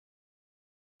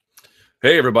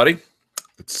Hey, everybody.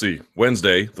 Let's see.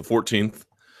 Wednesday, the 14th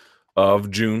of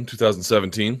June,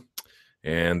 2017.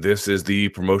 And this is the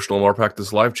Promotional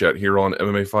Malpractice Live Chat here on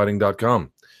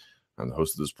MMAfighting.com. I'm the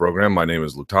host of this program. My name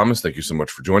is Luke Thomas. Thank you so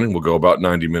much for joining. We'll go about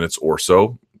 90 minutes or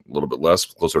so, a little bit less,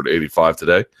 closer to 85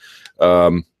 today.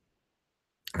 And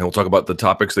we'll talk about the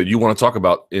topics that you want to talk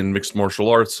about in mixed martial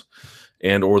arts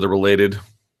and or the related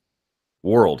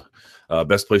world.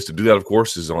 Best place to do that, of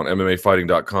course, is on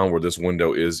MMAfighting.com, where this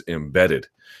window is embedded.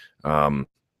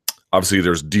 Obviously,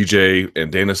 there's DJ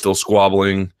and Dana still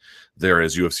squabbling. There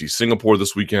is UFC Singapore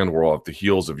this weekend. We're all at the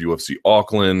heels of UFC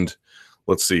Auckland.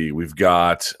 Let's see. We've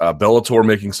got Bellator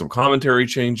making some commentary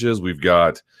changes. We've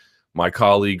got my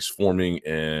colleagues forming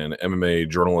an MMA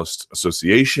Journalist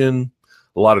Association.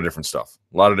 A lot of different stuff.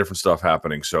 A lot of different stuff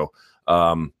happening. So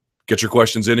get your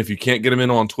questions in. If you can't get them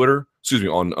in on Twitter,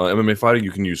 on MMA Fighting, you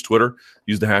can use Twitter.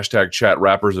 Use the hashtag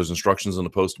 #ChatRappers. There's instructions in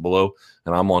the post below.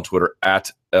 And I'm on Twitter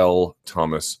at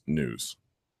LThomasNews.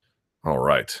 All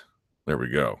right. There we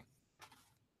go.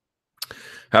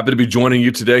 Happy to be joining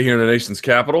you today here in the nation's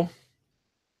capital.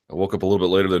 I woke up a little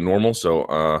bit later than normal, so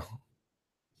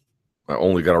I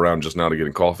only got around just now to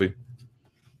getting coffee.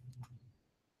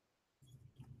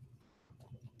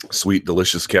 Sweet,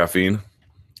 delicious caffeine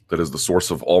that is the source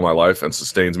of all my life and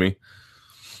sustains me.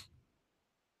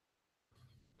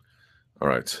 All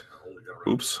right.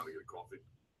 Oops.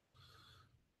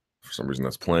 For some reason,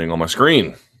 that's playing on my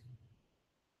screen.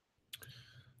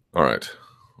 All right.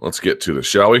 Let's get to this,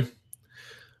 shall we?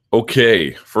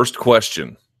 Okay. First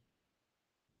question.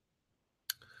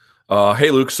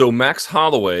 Hey, Luke. So Max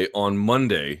Holloway on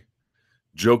Monday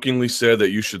jokingly said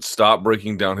that you should stop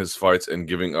breaking down his fights and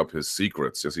giving up his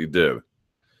secrets. Yes, he did.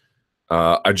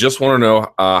 I just want to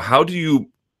know, how do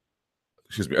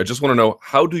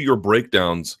your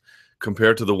breakdowns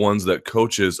compare to the ones that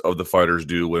coaches of the fighters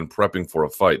do when prepping for a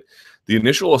fight? The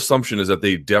initial assumption is that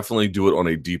they definitely do it on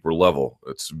a deeper level.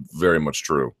 It's very much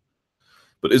true.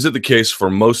 But is it the case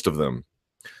for most of them?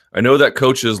 I know that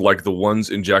coaches like the ones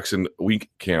in Jackson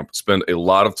Week Camp spend a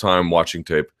lot of time watching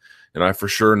tape, and I for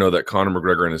sure know that Conor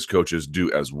McGregor and his coaches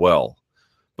do as well.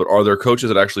 But are there coaches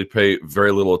that actually pay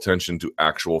very little attention to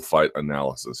actual fight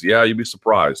analysis? Yeah, you'd be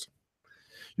surprised.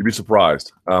 You'd be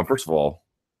surprised. First of all,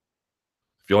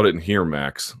 if y'all didn't hear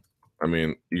Max, I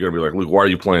mean, you're going to be like, Luke, why are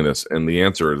you playing this? And the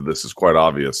answer to this is quite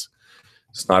obvious.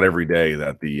 It's not every day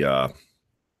that the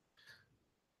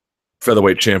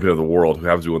featherweight champion of the world, who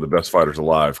happens to be one of the best fighters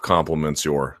alive, compliments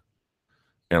your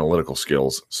analytical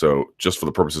skills. So just for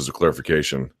the purposes of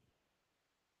clarification,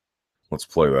 let's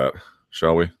play that,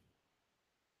 shall we?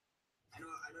 I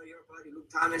know your buddy Luke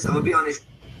Thomas. I'm gonna be on his,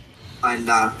 and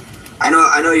I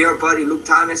know your buddy Luke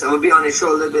Thomas. I'm gonna be on his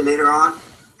show a little bit later on.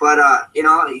 But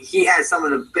he has some of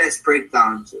the best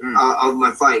breakdowns of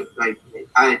my fight.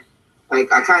 I'm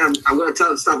gonna tell him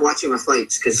to stop watching my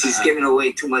fights because he's giving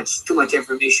away too much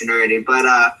information already. But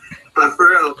for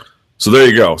real. So there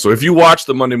you go. So if you watch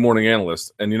the Monday Morning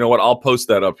Analyst, and you know what, I'll post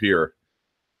that up here,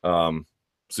 so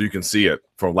you can see it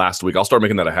from last week. I'll start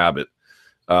making that a habit.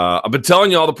 I've been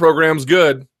telling you all the program's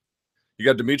good. You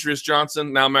got Demetrious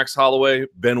Johnson, now Max Holloway,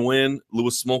 Ben Wynn,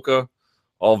 Louis Smolka,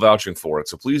 all vouching for it.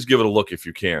 So please give it a look if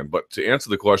you can. But to answer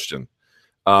the question,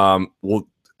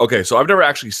 okay, so I've never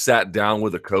actually sat down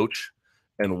with a coach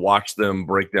and watched them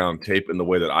break down tape in the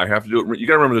way that I have to do it. You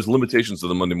got to remember there's limitations to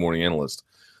the Monday Morning Analyst.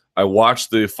 I watch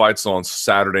the fights on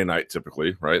Saturday night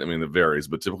typically, right? I mean, it varies,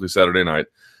 but typically Saturday night.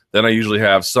 Then I usually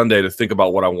have Sunday to think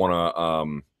about what I want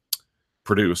to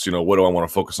produce, what do I want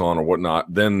to focus on or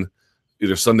whatnot. Then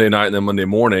either Sunday night and then Monday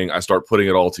morning, I start putting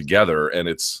it all together, and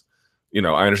it's, I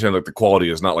understand that the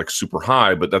quality is not like super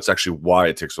high, but that's actually why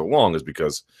it takes so long, is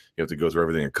because you have to go through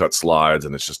everything and cut slides,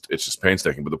 and it's just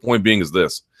painstaking. But the point being is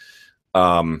this.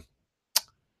 I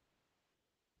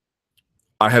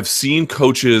have seen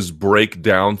coaches break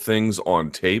down things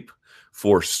on tape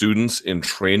for students in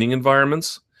training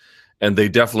environments, and they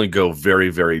definitely go very,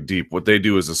 very deep. What they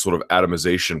do is a sort of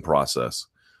atomization process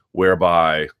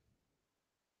whereby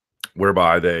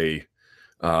they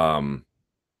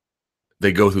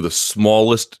go through the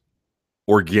smallest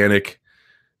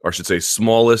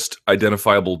smallest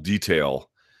identifiable detail,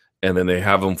 and then they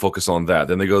have them focus on that.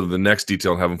 Then they go to the next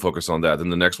detail and have them focus on that. Then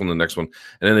the next one, and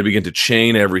then they begin to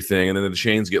chain everything, and then the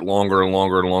chains get longer and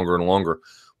longer and longer and longer.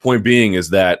 Point being is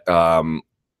that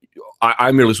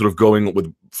I'm merely sort of going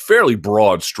with fairly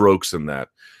broad strokes in that.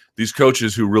 These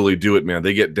coaches who really do it, man,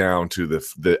 they get down to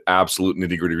the absolute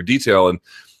nitty-gritty detail, and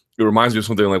it reminds me of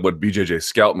something like what BJJ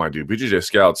Scout might do. BJJ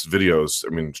Scout's videos, I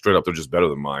mean, straight up, they're just better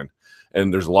than mine.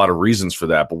 And there's a lot of reasons for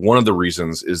that. But one of the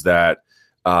reasons is that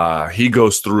he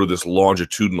goes through this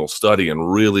longitudinal study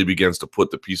and really begins to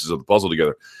put the pieces of the puzzle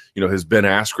together. You know, his Ben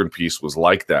Askren piece was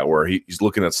like that, where he's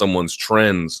looking at someone's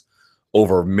trends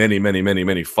over many, many, many,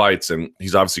 many fights, and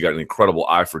he's obviously got an incredible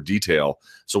eye for detail.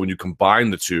 So when you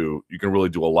combine the two, you can really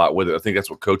do a lot with it. I think that's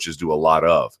what coaches do a lot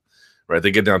of, right?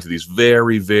 They get down to these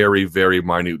very, very, very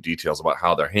minute details about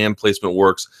how their hand placement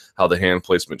works, how the hand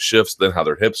placement shifts, then how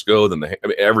their hips go, then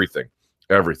everything.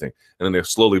 And then they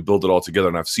slowly build it all together.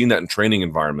 And I've seen that in training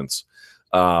environments.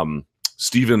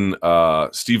 Stephen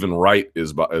Wright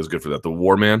is good for that. The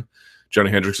War Man,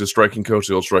 Johnny Hendricks' striking coach,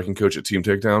 the old striking coach at Team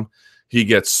Takedown. He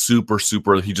gets super,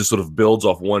 he just sort of builds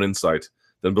off one insight,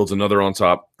 then builds another on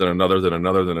top, then another, then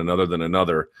another, then another, then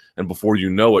another. And before you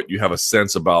know it, you have a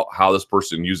sense about how this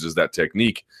person uses that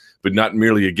technique, but not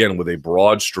merely, again, with a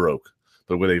broad stroke,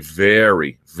 but with a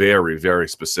very, very, very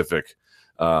specific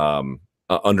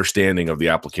understanding of the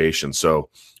application. So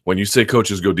when you say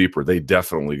coaches go deeper, they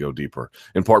definitely go deeper,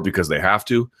 in part because they have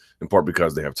to, in part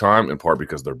because they have time, in part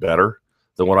because they're better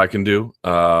than what I can do.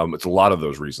 It's a lot of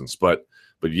those reasons, but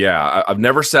yeah, I've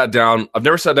never sat down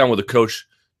with a coach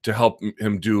to help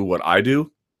him do what I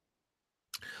do.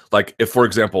 Like, if, for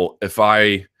example, if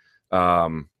I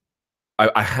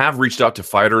have reached out to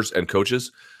fighters and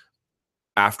coaches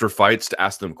after fights to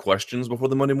ask them questions before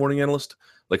the Monday Morning Analyst.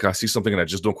 Like, I see something and I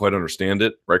just don't quite understand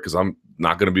it, right? Because I'm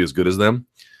not going to be as good as them.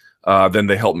 Then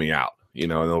they help me out, you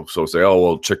know, and they'll sort of say, oh,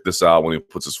 well, check this out when he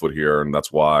puts his foot here, and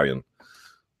that's why, and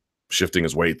shifting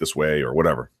his weight this way or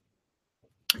whatever.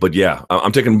 But yeah,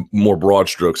 I'm taking more broad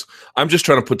strokes. I'm just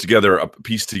trying to put together a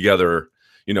piece together.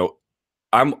 You know,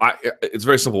 it's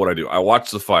very simple what I do. I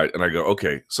watch the fight and I go,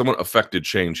 okay, someone affected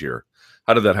change here.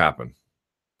 How did that happen?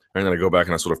 And then I go back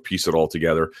and I sort of piece it all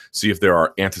together, see if there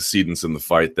are antecedents in the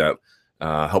fight that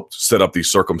helped set up these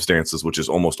circumstances, which is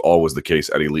almost always the case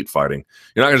at elite fighting.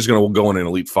 You're not just going to go in an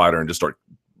elite fighter and just start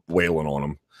wailing on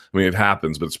them. I mean, it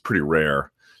happens, but it's pretty rare.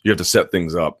 You have to set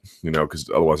things up, you know, because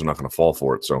otherwise they're not going to fall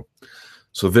for it.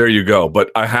 So there you go. But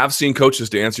I have seen coaches,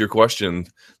 to answer your question,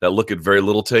 that look at very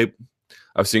little tape.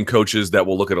 I've seen coaches that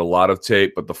will look at a lot of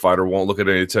tape, but the fighter won't look at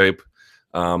any tape.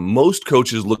 Most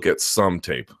coaches look at some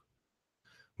tape.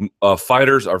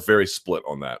 Fighters are very split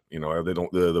on that. You know, they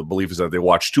don't. The belief is that they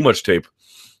watch too much tape,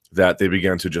 that they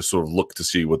begin to just sort of look to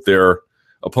see what their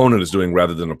opponent is doing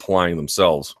rather than applying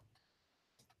themselves.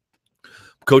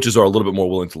 Coaches are a little bit more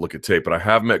willing to look at tape, but I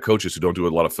have met coaches who don't do a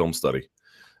lot of film study.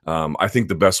 I think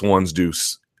the best ones do.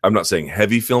 I'm not saying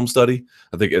heavy film study.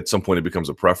 I think at some point it becomes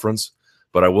a preference.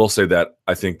 But I will say that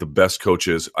I think the best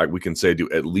coaches, we can say, do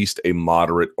at least a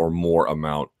moderate or more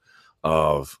amount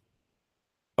of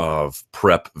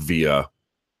prep via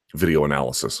video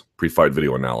analysis, pre-fight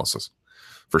video analysis,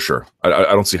 for sure. I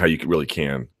don't see how you really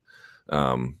can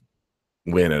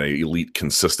win at an elite,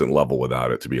 consistent level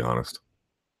without it, to be honest.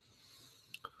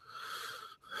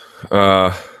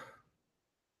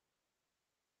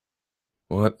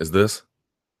 What is this?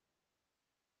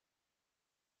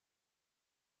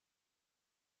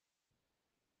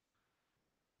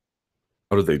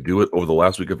 How did they do it? Over the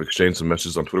last week, I've exchanged some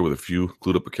messages on Twitter with a few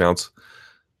clued up accounts.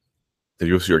 The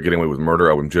UFC are getting away with murder.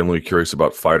 I'm genuinely curious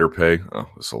about fighter pay. Oh,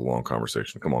 this is a long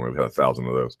conversation. Come on, we've had 1,000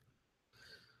 of those.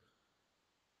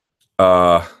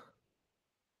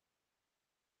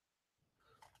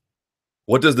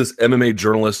 What does this MMA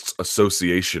Journalists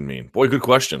Association mean? Boy, good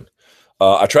question.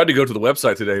 I tried to go to the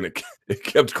website today and it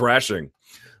kept crashing.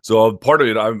 So part of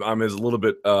it, I'm as a little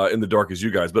bit in the dark as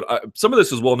you guys, but some of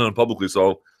this is well known publicly.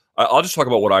 So I'll just talk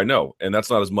about what I know, and that's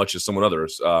not as much as someone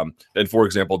others. And for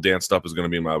example, Dan Stupp is going to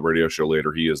be in my radio show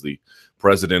later. He is the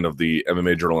president of the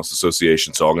MMA Journalists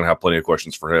Association, so I'm going to have plenty of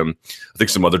questions for him. I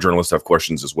think some other journalists have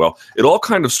questions as well. It all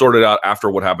kind of started out after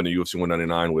what happened to UFC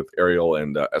 199 with Ariel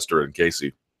and Esther and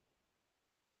Casey.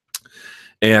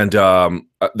 And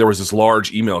there was this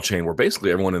large email chain where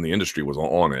basically everyone in the industry was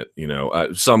on it. You know,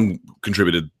 some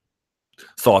contributed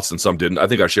thoughts and some didn't. I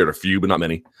think I shared a few, but not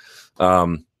many.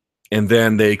 And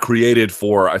then they created,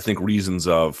 for, I think, reasons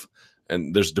of,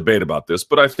 and there's debate about this,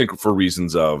 but I think for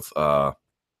reasons of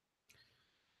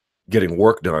getting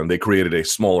work done, they created a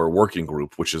smaller working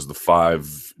group, which is the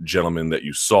 5 gentlemen that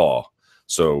you saw.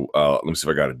 So let me see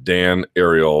if I got it. Dan,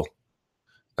 Ariel,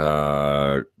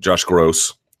 Josh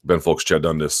Gross, Ben Folks, Chad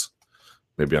Dundas,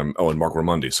 and Mark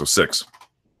Ramundi, so 6.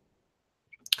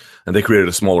 And they created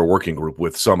a smaller working group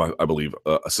with some, I believe,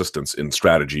 assistance in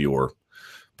strategy or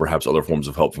perhaps other forms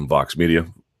of help from Vox Media.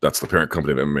 That's the parent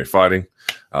company of MMA Fighting.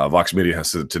 Vox Media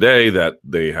has said today that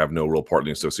they have no real part in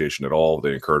the association at all.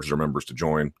 They encourage their members to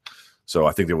join. So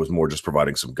I think there was more just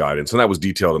providing some guidance, and that was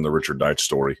detailed in the Richard Deitch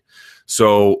story.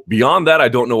 So beyond that, I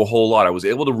don't know a whole lot. I was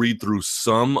able to read through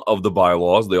some of the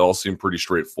bylaws. They all seem pretty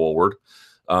straightforward.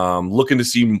 Looking to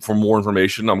see for more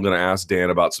information. I'm going to ask Dan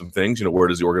about some things. Where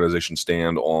does the organization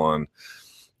stand on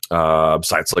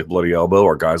sites like Bloody Elbow,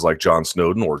 or guys like John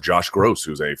Snowden, or Josh Gross,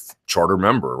 who's a charter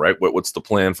member, right? What's the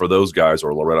plan for those guys,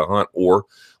 or Loretta Hunt, or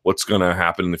what's going to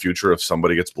happen in the future if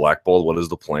somebody gets blackballed? What is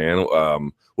the plan?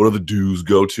 What do the dues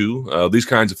go to? These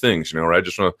kinds of things, right?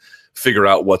 Just want to figure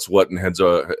out what's what and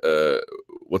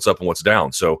what's up and what's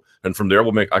down. So, and from there,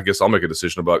 I guess I'll make a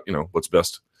decision about, what's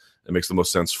best. It makes the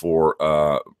most sense for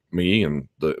me and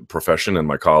the profession and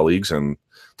my colleagues and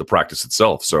the practice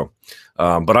itself. So,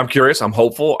 but I'm curious. I'm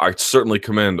hopeful. I certainly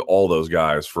commend all those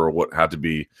guys for what had to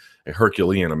be a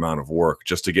Herculean amount of work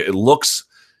just to get. It looks,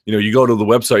 you go to the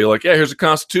website, you're like, yeah, here's a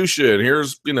constitution.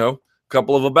 Here's, a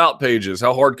couple of about pages.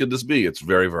 How hard could this be? It's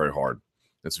very, very hard.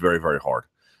 It's very, very hard.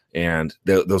 And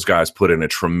those guys put in a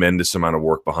tremendous amount of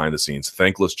work behind the scenes.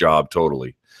 Thankless job,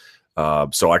 totally.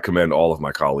 So I commend all of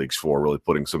my colleagues for really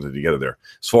putting something together there.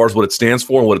 As far as what it stands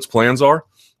for and what its plans are,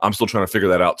 I'm still trying to figure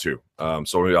that out too.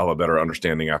 So maybe I'll have a better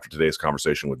understanding after today's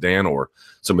conversation with Dan or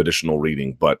some additional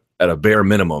reading. But at a bare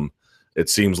minimum, it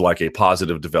seems like a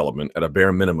positive development. At a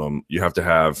bare minimum, you have to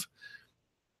have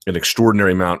an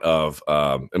extraordinary amount of,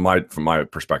 from my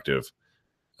perspective,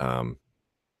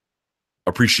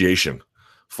 appreciation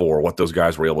for what those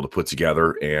guys were able to put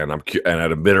together, and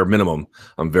at a bare minimum,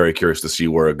 I'm very curious to see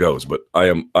where it goes. But I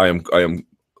am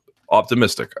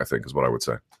optimistic, I think, is what I would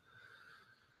say.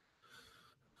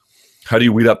 How do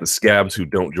you weed out the scabs who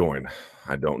don't join?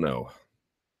 I don't know.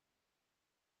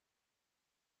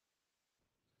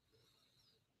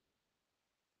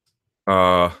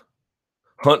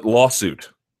 Hunt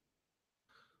lawsuit.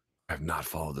 I have not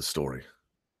followed the story.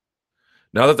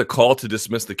 Now that the call to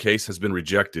dismiss the case has been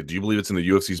rejected, do you believe it's in the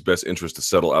UFC's best interest to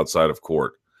settle outside of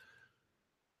court?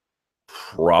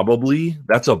 Probably.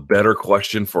 That's a better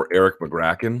question for Eric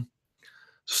McGracken.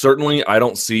 Certainly, I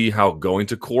don't see how going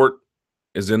to court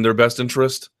is in their best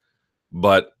interest.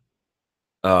 But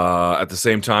at the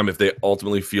same time, if they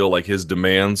ultimately feel like his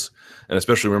demands, and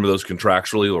especially remember those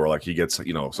contractually, or like he gets,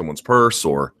 someone's purse,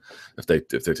 or if they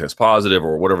test positive,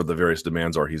 or whatever the various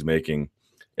demands are he's making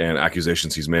and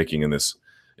accusations he's making in this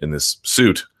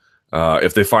suit,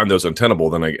 if they find those untenable,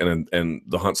 then and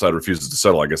the Hunt side refuses to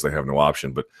settle, I guess they have no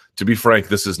option. But to be frank,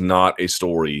 this is not a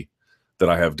story that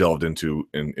I have delved into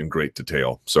in great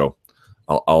detail. So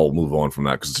I'll move on from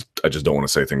that because I just don't want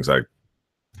to say things I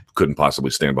couldn't possibly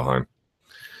stand behind.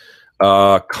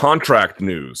 Contract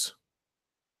news.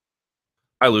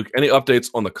 Hi, Luke. Any updates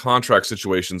on the contract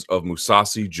situations of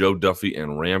Mousasi, Joe Duffy,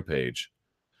 and Rampage?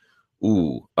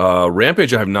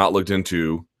 Rampage I have not looked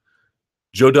into.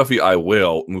 Joe Duffy I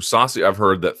will. Mousasi, I've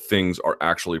heard that things are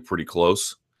actually pretty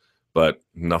close, but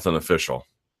nothing official.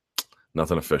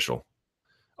 Nothing official.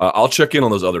 I'll check in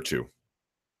on those other two.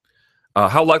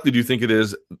 How likely do you think it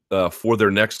is for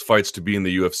their next fights to be in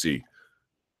the UFC?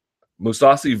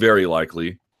 Mousasi, very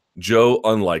likely. Joe,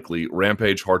 unlikely.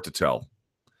 Rampage, hard to tell.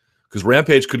 Because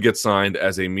Rampage could get signed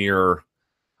as a mere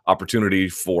opportunity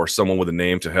for someone with a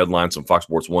name to headline some Fox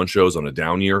Sports 1 shows on a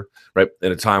down year, right?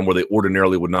 In a time where they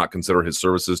ordinarily would not consider his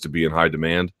services to be in high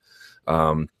demand.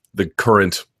 The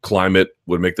current climate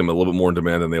would make them a little bit more in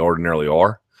demand than they ordinarily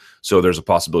are. So there's a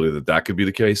possibility that could be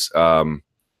the case.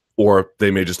 Or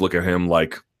they may just look at him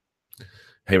like,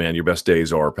 hey, man, your best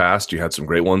days are past. You had some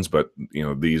great ones, but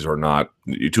these are not,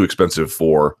 you're too expensive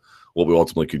for what we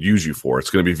ultimately could use you for. It's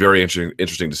going to be very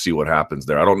interesting to see what happens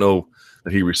there. I don't know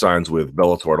that he resigns with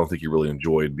Bellator. I don't think he really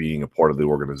enjoyed being a part of the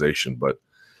organization, but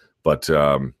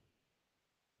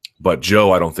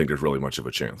Joe, I don't think there's really much of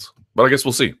a chance. But I guess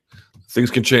we'll see.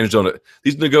 Things can change on it.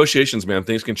 These negotiations, man,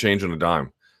 things can change on a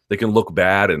dime. They can look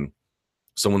bad, and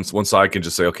one side can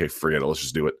just say, okay, forget it, let's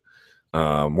just do it,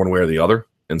 one way or the other.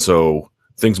 And so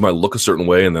things might look a certain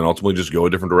way and then ultimately just go a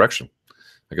different direction.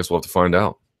 I guess we'll have to find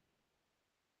out.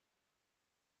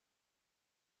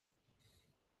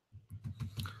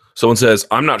 Someone says,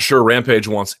 I'm not sure Rampage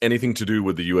wants anything to do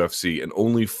with the UFC and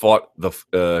only fought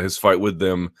his fight with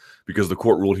them because the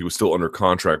court ruled he was still under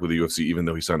contract with the UFC, even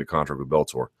though he signed a contract with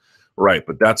Bellator. Right,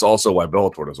 but that's also why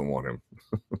Bellator doesn't want him.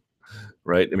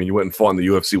 Right? I mean, you went and fought in the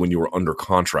UFC when you were under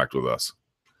contract with us.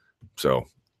 So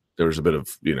there's a bit of,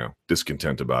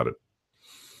 discontent about it.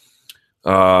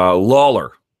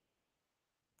 Lawler.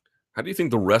 How do you think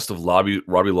the rest of Robbie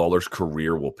Lawler's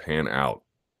career will pan out?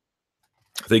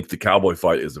 I think the Cowboy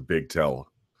fight is a big tell,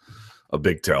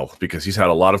 because he's had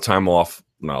a lot of time off,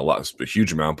 not a lot, a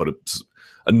huge amount, but it's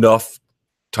enough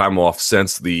time off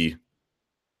since the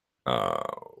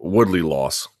Woodley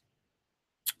loss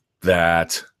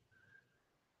that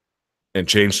and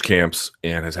changed camps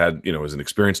and has had, is an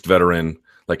experienced veteran.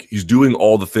 Like, he's doing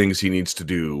all the things he needs to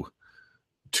do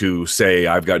to say,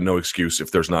 I've got no excuse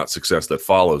if there's not success that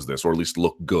follows this, or at least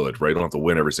look good, right? You don't have to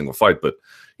win every single fight, but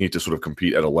you need to sort of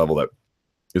compete at a level that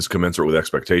is commensurate with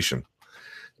expectation.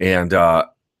 And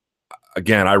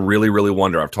again, I really, really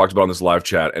wonder. I've talked about in this live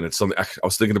chat, and it's something I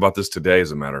was thinking about this today,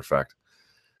 as a matter of fact.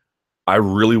 I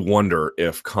really wonder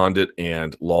if Condit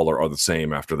and Lawler are the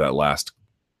same after that last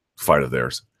fight of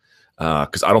theirs.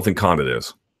 Because I don't think Condit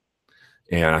is.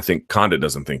 And I think Condit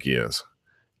doesn't think he is.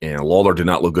 And Lawler did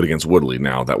not look good against Woodley.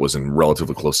 Now, that was in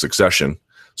relatively close succession,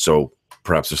 so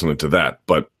perhaps there's something to that.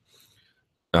 But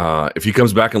if he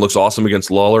comes back and looks awesome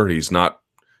against Lawler, he's not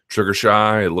trigger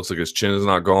shy, it looks like his chin is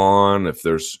not gone, if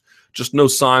there's just no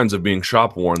signs of being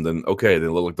shop worn, then okay, they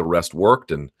look like the rest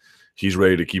worked, and he's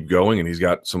ready to keep going, and he's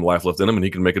got some life left in him, and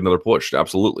he can make another push,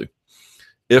 absolutely.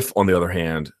 If, on the other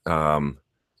hand,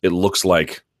 it looks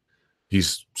like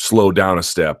he's slowed down a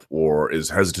step or is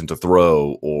hesitant to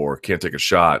throw or can't take a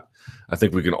shot, I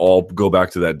think we can all go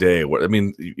back to that day. I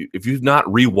mean, if you've not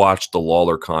rewatched the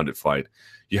Lawler-Condit fight,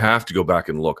 you have to go back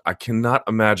and look. I cannot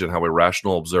imagine how a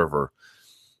rational observer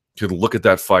could look at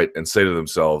that fight and say to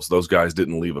themselves, those guys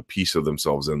didn't leave a piece of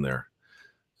themselves in there.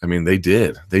 I mean, they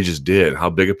did. They just did. How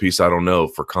big a piece, I don't know.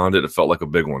 For Condit, it felt like a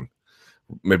big one.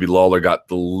 Maybe Lawler got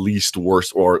the least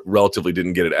worst, or relatively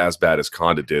didn't get it as bad as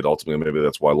Condit did. Ultimately, maybe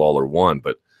that's why Lawler won.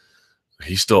 But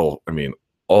he still, I mean,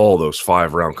 all those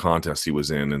 5-round contests he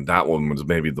was in, and that one was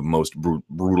maybe the most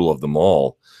brutal of them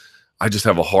all. I just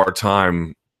have a hard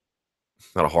time,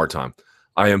 not a hard time.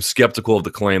 I am skeptical of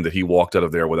the claim that he walked out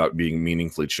of there without being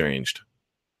meaningfully changed,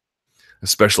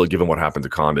 especially given what happened to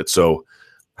Condit. So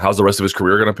how's the rest of his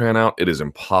career going to pan out? It is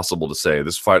impossible to say.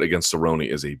 This fight against Cerrone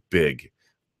is a big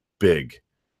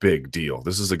deal.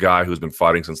 This is a guy who's been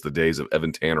fighting since the days of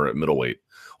Evan Tanner at middleweight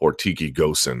or Tiki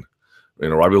Gosen.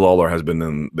 Robbie Lawler has been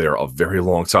in there a very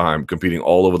long time, competing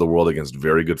all over the world against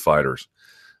very good fighters.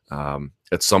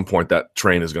 At some point, that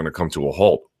train is going to come to a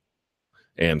halt,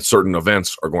 and certain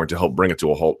events are going to help bring it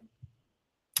to a halt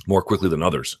more quickly than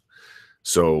others.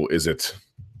 So is that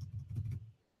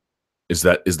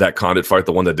Condit fight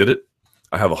the one that did it?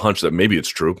 I have a hunch that maybe it's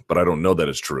true, but I don't know that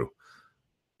it's true.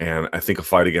 And I think a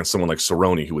fight against someone like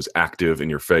Cerrone, who was active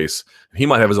in your face, he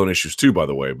might have his own issues too, by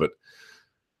the way, but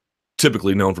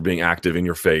typically known for being active in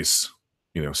your face,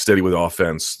 steady with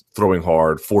offense, throwing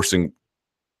hard, forcing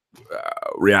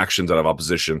reactions out of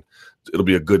opposition. It'll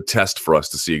be a good test for us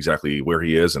to see exactly where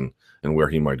he is and where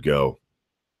he might go.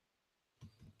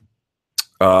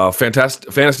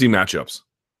 Fantastic fantasy matchups.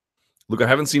 Look, I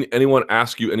haven't seen anyone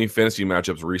ask you any fantasy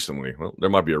matchups recently. Well,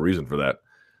 there might be a reason for that.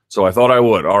 So I thought I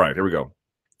would. All right, here we go.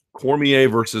 Cormier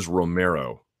versus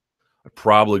Romero. I'd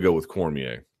probably go with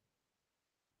Cormier.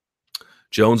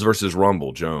 Jones versus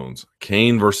Rumble. Jones.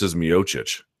 Kane versus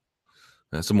Miocic.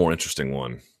 That's a more interesting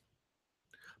one.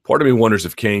 Part of me wonders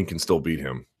if Kane can still beat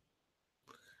him.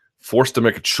 Forced to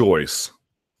make a choice.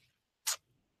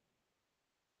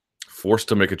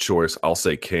 I'll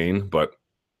say Kane, but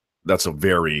that's a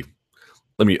very...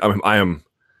 That's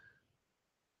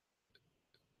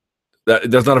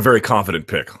not a very confident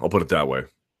pick. I'll put it that way.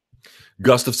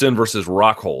 Gustafsson versus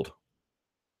Rockhold.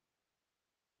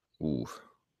 Ooh.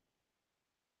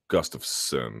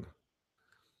 Gustafsson.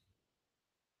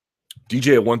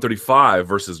 DJ at 135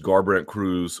 versus Garbrandt,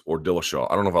 Cruz, or Dillashaw.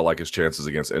 I don't know if I like his chances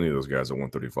against any of those guys at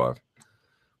 135.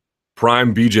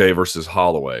 Prime BJ versus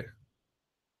Holloway.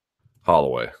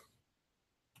 Holloway.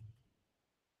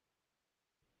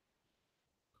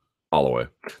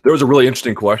 There was a really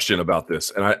interesting question about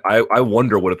this, and I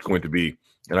wonder what it's going to be.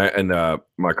 And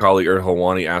my colleague Eric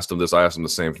Helwani asked him this. I asked him the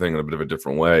same thing in a bit of a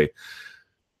different way.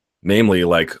 Namely,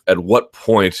 like, at what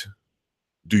point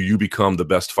do you become the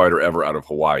best fighter ever out of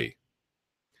Hawaii?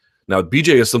 Now,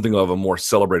 BJ is something of a more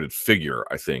celebrated figure,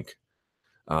 I think,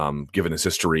 given his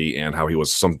history and how he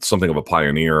was something of a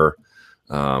pioneer,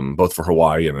 both for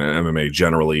Hawaii and MMA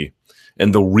generally.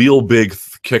 And the real big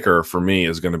kicker for me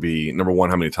is going to be, number one,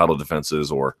 how many title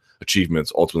defenses or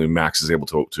achievements ultimately Max is able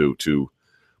to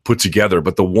put together.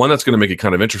 But the one that's going to make it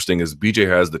kind of interesting is BJ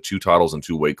has the 2 titles in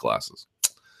 2 weight classes.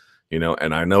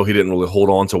 And I know he didn't really hold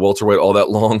on to welterweight all that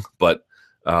long, but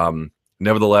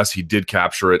nevertheless, he did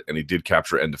capture it, and he did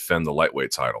capture and defend the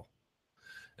lightweight title.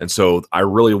 And so I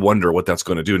really wonder what that's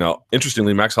going to do. Now,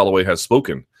 interestingly, Max Holloway has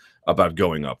spoken about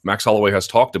going up. Max Holloway has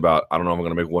talked about, I don't know if I'm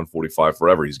going to make 145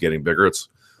 forever. He's getting bigger.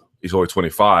 He's only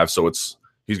 25, so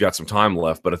he's got some time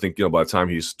left. But I think, by the time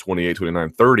he's 28,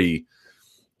 29, 30,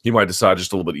 he might decide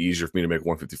just a little bit easier for me to make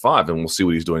 155, and we'll see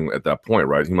what he's doing at that point,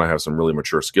 right? He might have some really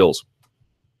mature skills.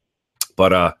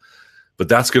 But But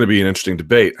that's going to be an interesting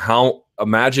debate.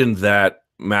 Imagine that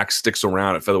Max sticks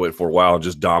around at featherweight for a while and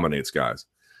just dominates guys.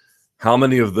 How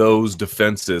many of those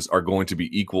defenses are going to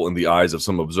be equal in the eyes of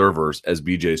some observers as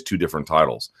BJ's 2 different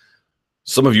titles?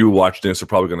 Some of you watching this are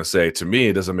probably going to say, to me,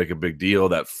 it doesn't make a big deal.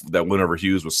 That win over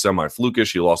Hughes was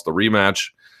semi-flukish. He lost the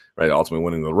rematch, right? Ultimately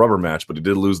winning the rubber match, but he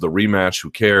did lose the rematch. Who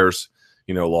cares?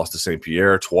 Lost to St.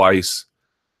 Pierre twice.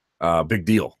 Big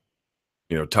deal.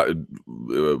 What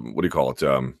do you call it?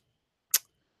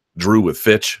 Drew with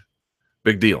Fitch.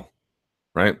 Big deal,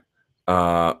 right?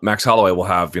 Max Holloway will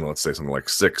have, let's say something like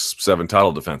 6, 7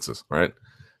 title defenses, right?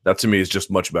 That to me is just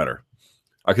much better.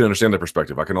 I can understand the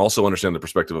perspective. I can also understand the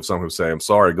perspective of some who say, I'm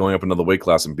sorry, going up another weight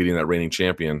class and beating that reigning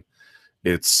champion,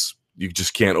 you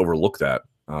just can't overlook that.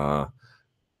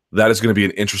 That is going to be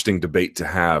an interesting debate to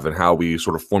have, and how we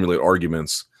sort of formulate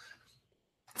arguments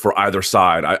for either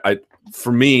side.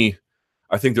 For me,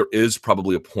 I think there is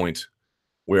probably a point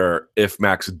where if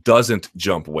Max doesn't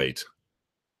jump weight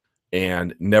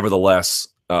and nevertheless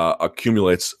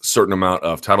accumulates a certain amount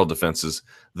of title defenses,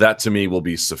 that to me will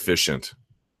be sufficient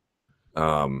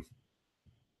for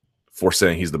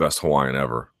saying he's the best Hawaiian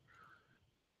ever.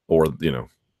 Or,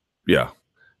 yeah.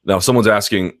 Now, someone's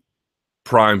asking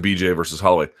Prime BJ versus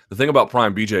Holloway. The thing about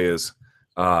Prime BJ is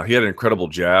he had an incredible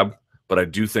jab, but I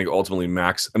do think ultimately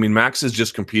Max is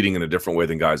just competing in a different way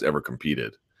than guys ever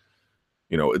competed.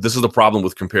 This is the problem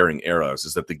with comparing eras,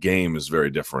 is that the game is very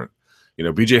different.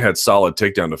 BJ had solid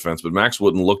takedown defense, but Max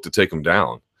wouldn't look to take him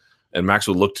down. And Max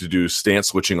would look to do stance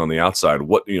switching on the outside.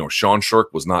 Sean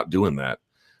Shirk was not doing that.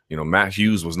 Matt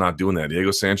Hughes was not doing that.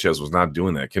 Diego Sanchez was not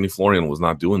doing that. Kenny Florian was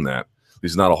not doing that.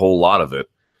 There's not a whole lot of it.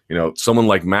 Someone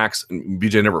like Max,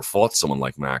 BJ never fought someone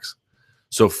like Max.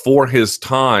 So for his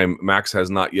time, Max has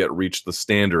not yet reached the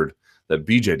standard that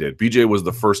BJ did. BJ was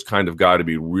the first kind of guy to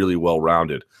be really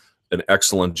well-rounded. An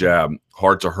excellent jab,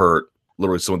 hard to hurt,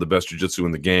 literally some of the best jiu-jitsu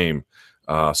in the game.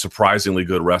 Surprisingly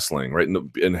good wrestling, right?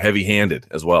 And heavy-handed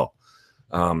as well.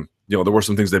 There were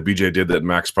some things that BJ did that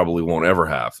Max probably won't ever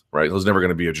have, right? He's never going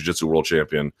to be a jiu-jitsu world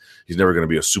champion. He's never going to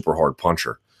be a super hard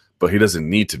puncher, but he doesn't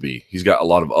need to be. He's got a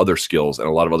lot of other skills and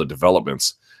a lot of other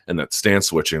developments, and that stance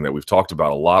switching that we've talked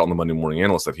about a lot on the Monday Morning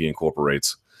Analyst that he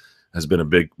incorporates has been a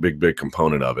big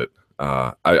component of it.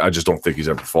 I just don't think he's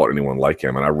ever fought anyone like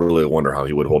him, and I really wonder how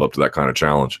he would hold up to that kind of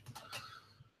challenge.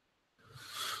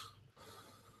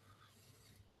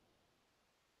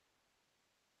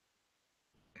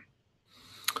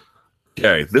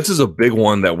 Okay, this is a big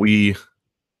one that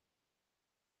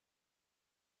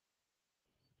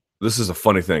this is a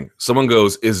funny thing. Someone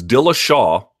goes, is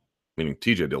Dillashaw, meaning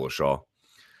TJ Dillashaw,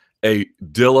 a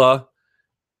Dilla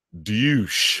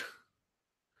douche?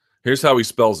 Here's how he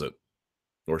spells it.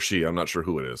 Or she, I'm not sure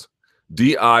who it is.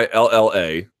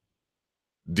 DilladUESCH.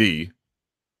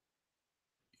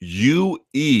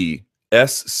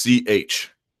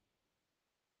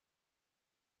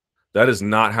 That is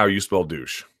not how you spell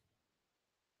douche.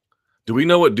 Do we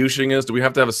know what douching is? Do we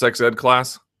have to have a sex ed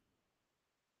class?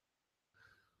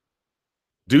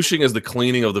 Douching is the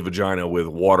cleaning of the vagina with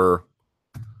water,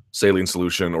 saline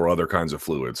solution, or other kinds of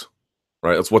fluids.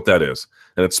 Right? That's what that is.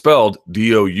 And it's spelled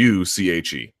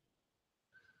D-O-U-C-H-E.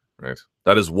 Right?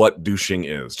 That is what douching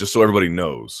is, just so everybody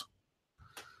knows.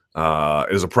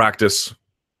 It is a practice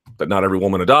that not every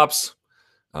woman adopts.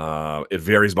 It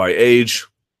varies by age,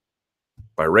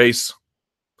 by race,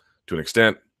 to an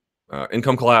extent,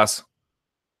 income class.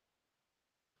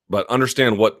 But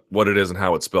understand what it is and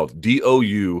how it's spelled.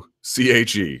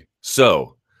 D-O-U-C-H-E.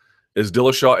 So, is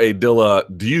Dillashaw a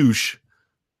Dilla douche?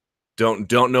 Don't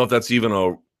know if that's even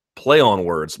a play on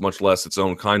words, much less its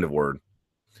own kind of word.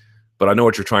 But I know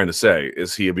what you're trying to say.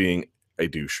 Is he being a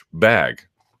douche bag,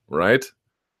 right?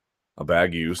 A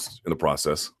bag used in the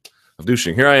process of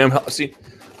douching. Here I am. See,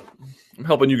 I'm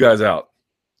helping you guys out.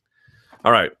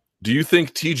 All right. Do you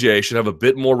think TJ should have a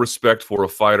bit more respect for a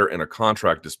fighter in a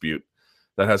contract dispute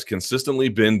that has consistently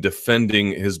been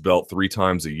defending his belt 3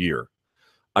 times a year?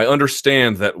 I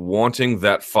understand that wanting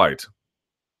that fight,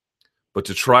 but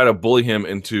to try to bully him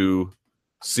into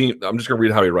I'm just going to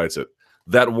read how he writes it.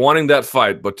 That wanting that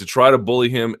fight, but to try to bully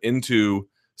him into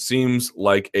seems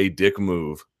like a dick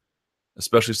move,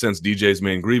 especially since DJ's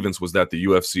main grievance was that the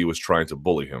UFC was trying to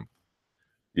bully him.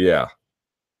 Yeah,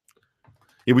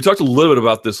 we talked a little bit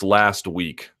about this last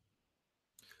week.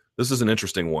 This is an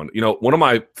interesting one. One of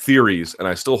my theories, and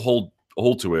I still hold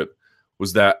to it,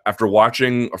 was that after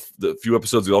watching the few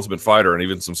episodes of The Ultimate Fighter and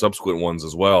even some subsequent ones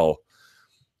as well,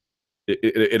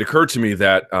 it occurred to me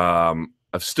that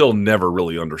I've still never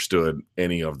really understood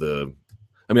any of the.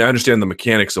 I understand the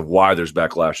mechanics of why there's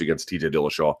backlash against TJ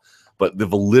Dillashaw, but the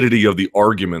validity of the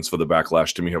arguments for the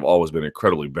backlash to me have always been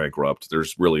incredibly bankrupt.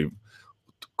 There's really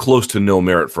close to no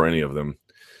merit for any of them,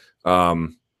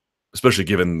 especially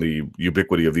given the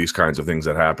ubiquity of these kinds of things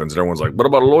that happens. And everyone's like, what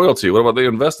about loyalty? What about they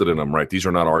invested in him, right? These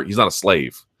are not he's not a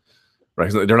slave,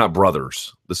 right? They're not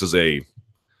brothers. This is a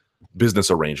business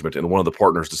arrangement, and one of the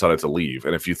partners decided to leave.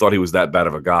 And if you thought he was that bad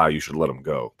of a guy, you should let him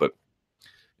go. But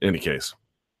in any case,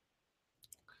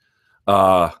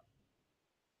 but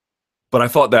I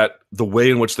thought that the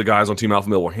way in which the guys on Team Alpha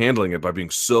Male were handling it by being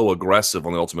so aggressive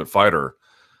on the Ultimate Fighter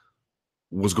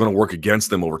was going to work against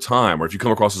them over time. Or if you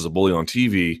come across as a bully on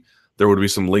TV, there would be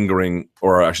some lingering,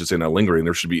 or I should say not lingering,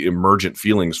 there should be emergent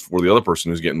feelings for the other person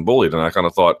who's getting bullied. And I kind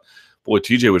of thought, boy,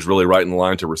 TJ was really right in the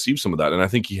line to receive some of that. And I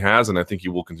think he has, and I think he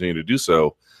will continue to do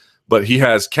so. But he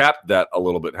has capped that a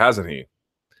little bit, hasn't he?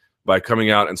 By coming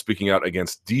out and speaking out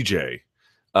against DJ.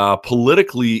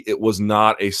 Politically, it was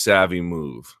not a savvy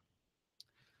move.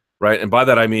 Right? And by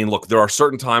that, I mean, look, there are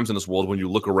certain times in this world when you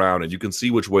look around and you can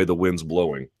see which way the wind's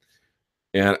blowing.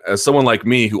 And as someone like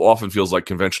me who often feels like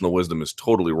conventional wisdom is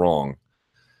totally wrong,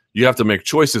 you have to make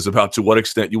choices about to what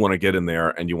extent you want to get in there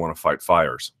and you want to fight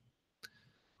fires.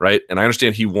 Right? And I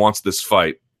understand he wants this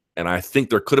fight, and I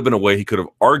think there could have been a way he could have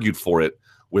argued for it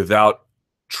without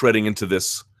treading into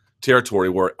this territory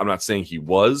where I'm not saying he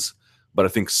was, but I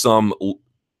think some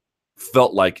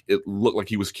felt like it looked like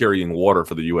he was carrying water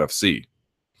for the UFC.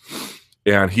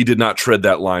 And he did not tread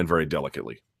that line very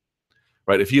delicately.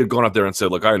 Right? If he had gone up there and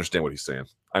said, look, I understand what he's saying.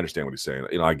 I understand what he's saying.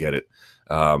 You know, I get it.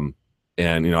 And,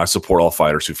 you know, I support all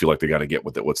fighters who feel like they got to get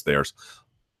with it, what's theirs.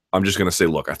 I'm just going to say,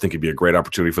 look, I think it'd be a great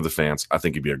opportunity for the fans. I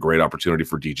think it'd be a great opportunity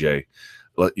for DJ.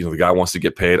 You know, the guy wants to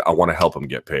get paid. I want to help him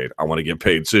get paid. I want to get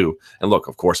paid too. And look,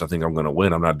 of course, I think I'm going to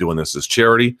win. I'm not doing this as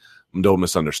charity. Don't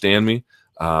misunderstand me.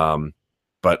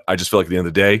 But I just feel like at the end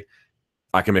of the day,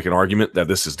 I can make an argument that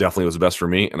this is definitely what's best for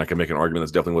me, and I can make an argument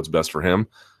that's definitely what's best for him.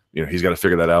 You know, he's got to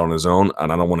figure that out on his own,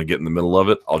 and I don't want to get in the middle of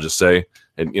it. I'll just say,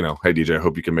 and you know, hey DJ, I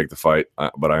hope you can make the fight,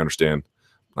 but I understand.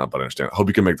 I hope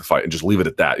you can make the fight, and just leave it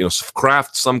at that. You know,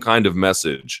 craft some kind of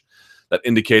message that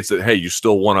indicates that, hey, you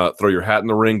still want to throw your hat in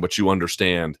the ring, but you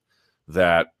understand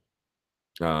that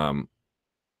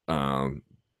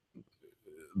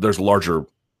there's larger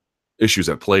issues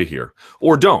at play here,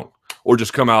 or don't, or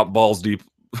just come out balls deep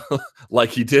like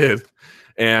he did,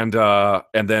 and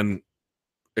then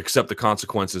accept the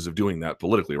consequences of doing that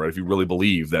politically, right? If you really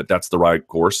believe that that's the right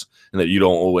course and that you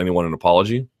don't owe anyone an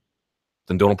apology,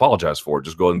 then don't apologize for it.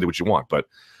 Just go ahead and do what you want. But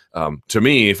to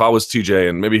me, if I was TJ,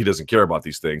 and maybe he doesn't care about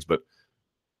these things, but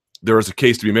there is a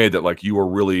case to be made that like you are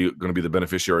really going to be the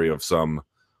beneficiary of some,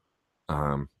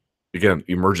 again,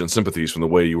 emergent sympathies from the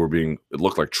way you were being, it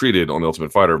looked like, treated on The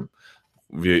Ultimate Fighter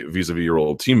vis-a-vis your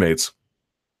old teammates.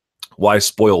 Why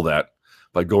spoil that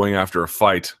by going after a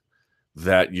fight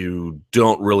that you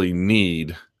don't really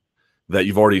need, that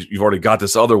you've already got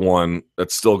this other one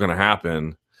that's still going to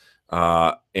happen,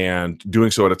 and doing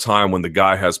so at a time when the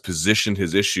guy has positioned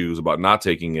his issues about not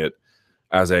taking it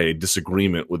as a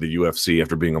disagreement with the UFC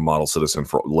after being a model citizen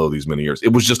for these many years.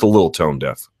 It was just a little tone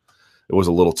deaf. It was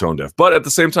a little tone deaf. But at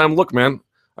the same time, look, man,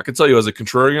 I can tell you as a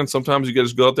contrarian, sometimes you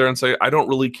just go out there and say, I don't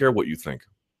really care what you think.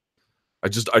 I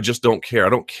just don't care. I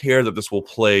don't care that this will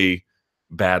play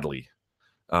badly.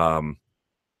 I'm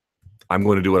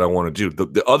going to do what I want to do.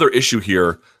 The other issue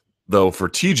here, though, for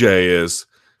TJ is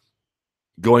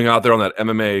going out there on that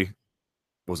MMA,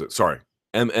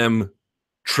 MM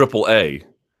triple A.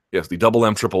 Yes, the double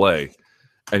M triple A.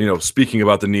 And, you know, speaking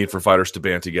about the need for fighters to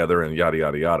band together and yada,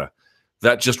 yada, yada.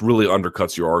 That just really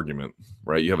undercuts your argument,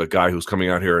 right? You have a guy who's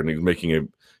coming out here and he's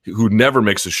who never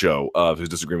makes a show of his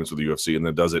disagreements with the UFC, and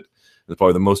then does it in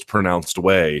probably the most pronounced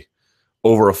way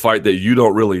over a fight that you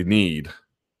don't really need.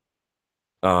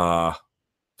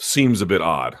 Seems a bit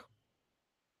odd.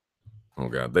 Oh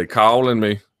God, they calling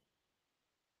me.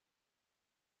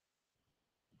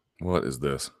 What is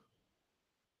this?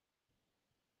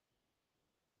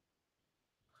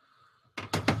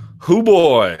 Hoo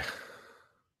boy.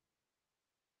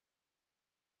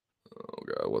 Oh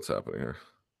God, what's happening here?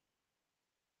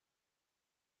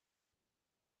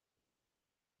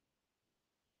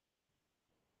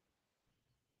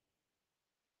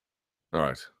 All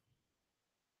right.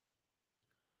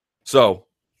 So,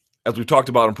 as we've talked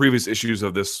about in previous issues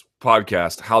of this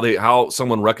podcast, how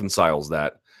someone reconciles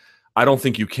that, I don't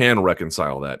think you can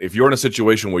reconcile that. If you're in a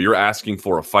situation where you're asking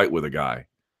for a fight with a guy,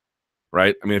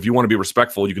 right? I mean, if you want to be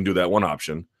respectful, you can do that one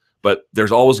option, but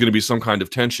there's always going to be some kind of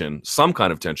tension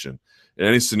in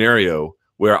any scenario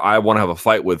where I want to have a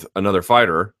fight with another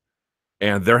fighter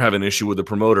and they're having an issue with the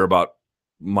promoter about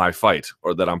my fight,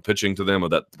 or that I'm pitching to them, or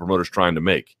that the promoter's trying to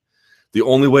make. The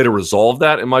only way to resolve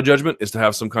that, in my judgment, is to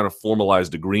have some kind of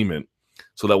formalized agreement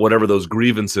so that whatever those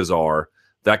grievances are,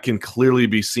 that can clearly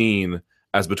be seen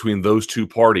as between those two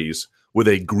parties with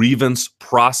a grievance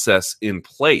process in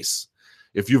place.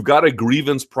 If you've got a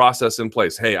grievance process in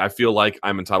place, hey, I feel like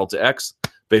I'm entitled to X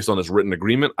based on this written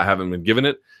agreement. I haven't been given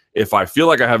it. If I feel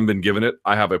like I haven't been given it,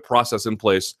 I have a process in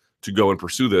place to go and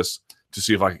pursue this to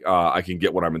see if I can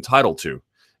get what I'm entitled to.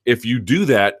 If you do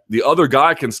that, the other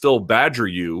guy can still badger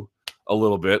you a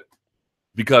little bit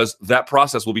because that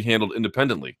process will be handled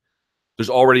independently. There's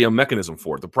already a mechanism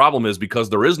for it. The problem is because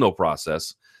there is no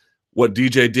process, what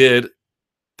DJ did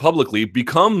publicly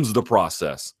becomes the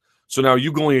process. So now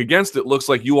you going against it looks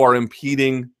like you are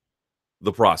impeding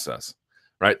the process,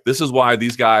 right? This is why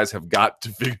these guys have got to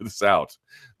figure this out.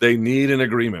 They need an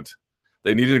agreement.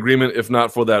 They need an agreement, if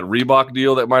not for that Reebok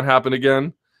deal that might happen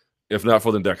again, if not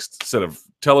for the next set of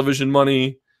television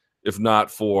money, if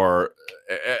not for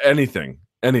anything.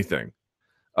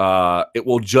 It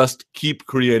will just keep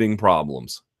creating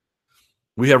problems.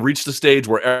 We have reached a stage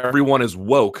where everyone is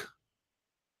woke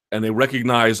and they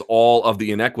recognize all of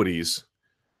the inequities.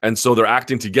 And so they're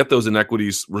acting to get those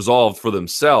inequities resolved for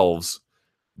themselves.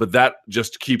 But that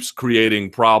just keeps creating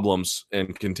problems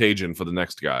and contagion for the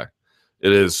next guy.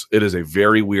 It is a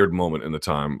very weird moment in the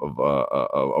time of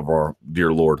our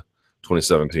dear Lord,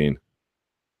 2017.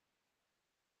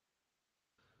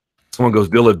 Someone goes,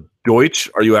 Dilla Deutsch,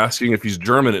 are you asking if he's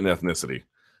German in ethnicity?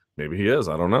 Maybe he is.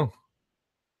 I don't know.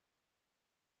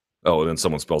 Oh, and then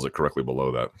someone spells it correctly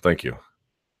below that. Thank you.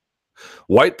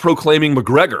 White proclaiming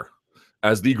McGregor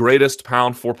as the greatest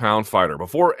pound-for-pound fighter.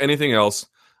 Before anything else,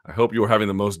 I hope you are having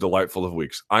the most delightful of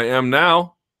weeks. I am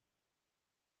now.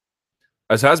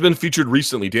 As has been featured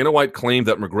recently, Dana White claimed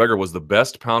that McGregor was the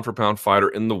best pound-for-pound fighter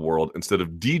in the world instead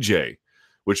of DJ,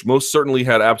 which most certainly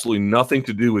had absolutely nothing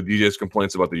to do with DJ's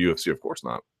complaints about the UFC. Of course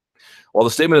not. While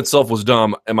the statement itself was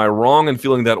dumb, am I wrong in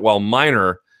feeling that while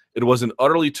minor, it was an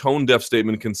utterly tone-deaf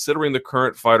statement considering the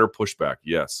current fighter pushback?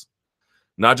 Yes.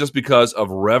 Not just because of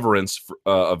reverence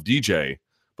of DJ,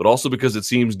 but also because it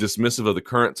seems dismissive of the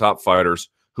current top fighters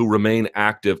who remain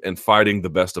active and fighting the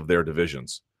best of their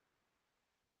divisions.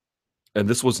 And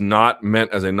this was not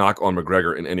meant as a knock on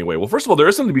McGregor in any way. Well, first of all, there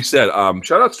is something to be said.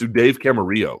 Shout outs to Dave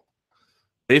Camarillo.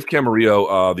 Dave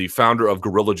Camarillo, the founder of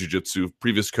Guerrilla Jiu-Jitsu,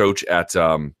 previous coach at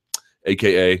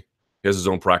AKA. He has his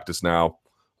own practice now.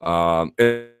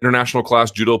 International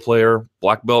class judo player,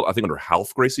 black belt, I think under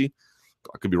Half Gracie.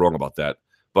 I could be wrong about that.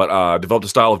 But developed a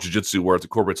style of jiu-jitsu where it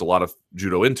incorporates a lot of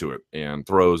judo into it and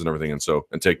throws and everything and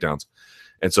takedowns.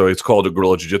 And so it's called a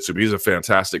Guerrilla Jiu-Jitsu. But he's a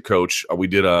fantastic coach. We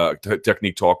did a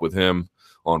technique talk with him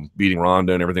on beating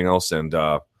Ronda and everything else. And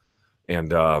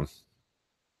in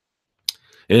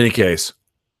any case,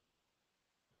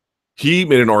 he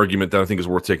made an argument that I think is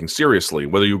worth taking seriously.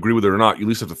 Whether you agree with it or not, you at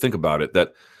least have to think about it.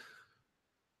 That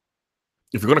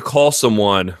if you're going to call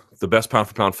someone the best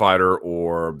pound-for-pound fighter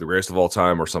or the greatest of all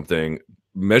time or something,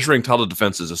 measuring title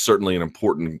defenses is certainly an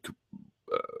important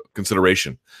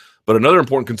consideration. But another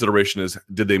important consideration is,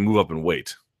 did they move up in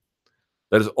weight?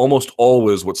 That is almost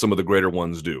always what some of the greater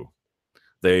ones do.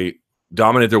 They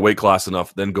dominate their weight class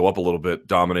enough, then go up a little bit,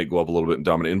 dominate, go up a little bit, and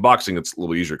dominate. In boxing, it's a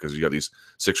little easier because you got these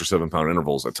 6 or 7 pound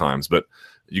intervals at times, but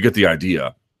you get the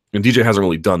idea. And DJ hasn't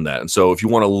really done that. And so if you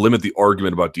want to limit the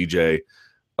argument about DJ,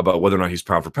 about whether or not he's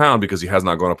pound for pound because he has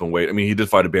not gone up in weight. I mean, he did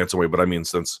fight a bantamweight, but I mean,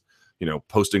 since,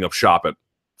 posting up shop at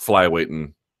flyweight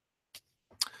and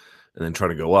then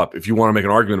trying to go up. If you want to make an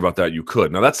argument about that, you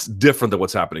could. Now, that's different than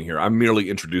what's happening here. I'm merely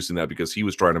introducing that because he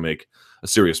was trying to make a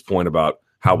serious point about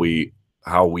how we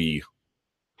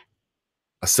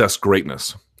assess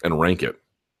greatness and rank it.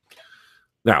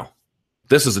 Now,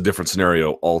 this is a different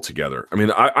scenario altogether. I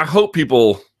mean, I hope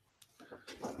people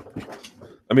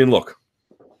 – I mean, look.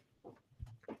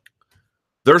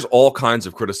 There's all kinds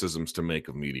of criticisms to make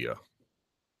of media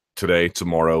today,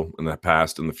 tomorrow, in the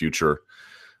past, in the future.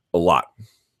 A lot.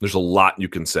 There's a lot you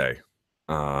can say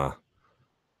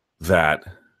that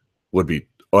would be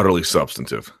utterly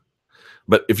substantive.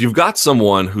 But if you've got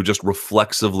someone who just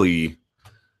reflexively,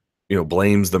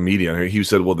 blames the media, he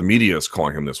said, well, the media is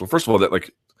calling him this. Well, first of all,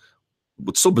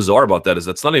 what's so bizarre about that is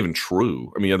that's not even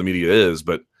true. I mean, yeah, the media is,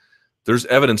 but there's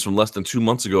evidence from less than 2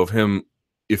 months ago of him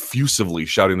effusively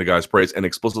shouting the guy's praise and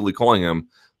explicitly calling him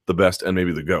the best and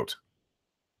maybe the GOAT.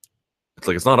 It's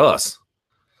like, it's not us.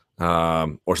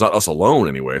 Or it's not us alone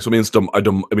anyway. So,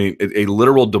 I mean, a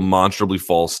literal demonstrably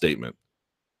false statement,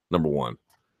 number one.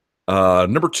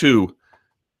 Number two,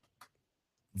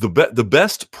 the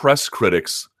best press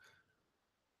critics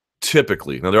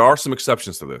typically, now there are some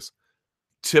exceptions to this,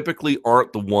 typically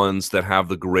aren't the ones that have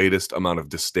the greatest amount of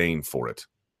disdain for it.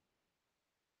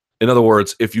 In other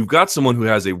words, if you've got someone who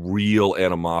has a real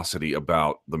animosity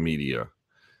about the media,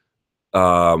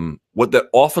 what that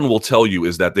often will tell you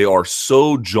is that they are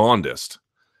so jaundiced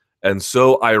and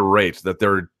so irate that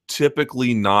they're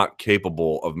typically not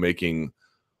capable of making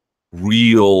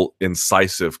real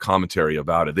incisive commentary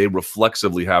about it. They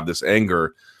reflexively have this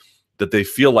anger that they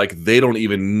feel like they don't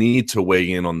even need to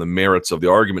weigh in on the merits of the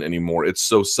argument anymore. It's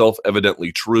so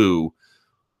self-evidently true.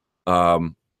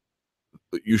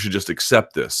 You should just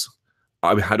accept this.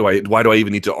 I mean, why do I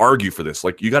even need to argue for this?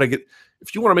 Like, you got to get,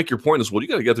 if you want to make your point in this world, you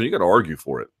got to get there, you got to argue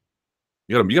for it.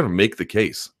 You got to make the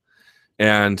case.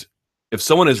 And if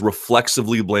someone is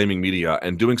reflexively blaming media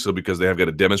and doing so because they have got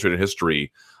a demonstrated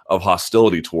history of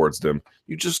hostility towards them,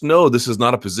 you just know this is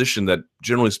not a position that,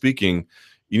 generally speaking,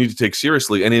 you need to take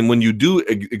seriously. And then when you do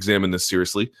examine this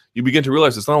seriously, you begin to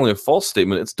realize it's not only a false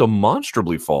statement, it's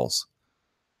demonstrably false.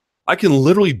 I can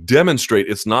literally demonstrate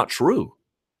it's not true.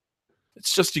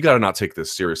 It's just, you got to not take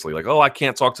this seriously. Like, oh, I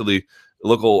can't talk to the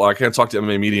local, I can't talk to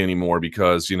MMA media anymore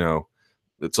because, you know,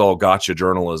 it's all gotcha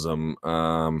journalism.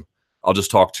 I'll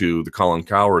just talk to the Colin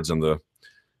Cowards and the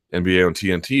NBA on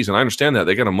TNTs. And I understand that.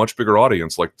 They got a much bigger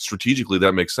audience. Like, strategically,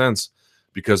 that makes sense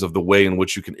because of the way in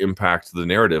which you can impact the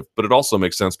narrative. But it also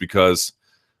makes sense because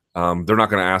they're not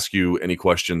going to ask you any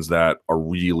questions that are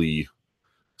really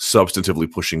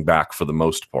substantively pushing back for the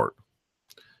most part.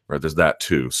 Right? There's that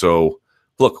too. So,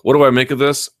 look, what do I make of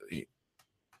this?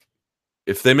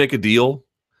 If they make a deal,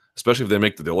 especially if they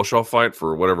make the Dillashaw fight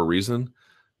for whatever reason,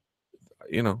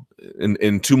 you know,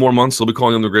 in 2 more months, they'll be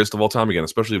calling him the greatest of all time again,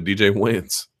 especially if DJ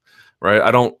wins, right? I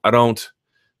don't,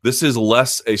 this is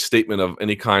less a statement of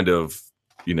any kind of,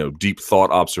 you know, deep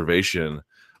thought observation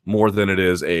more than it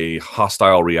is a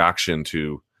hostile reaction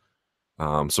to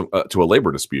to a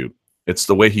labor dispute. It's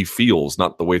the way he feels,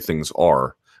 not the way things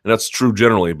are. And that's true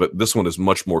generally, but this one is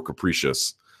much more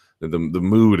capricious. The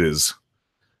mood is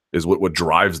what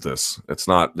drives this. It's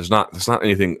not, there's not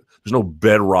anything, there's no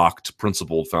bedrocked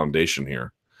principled foundation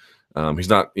here. He's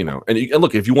not, you know, and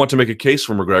look, if you want to make a case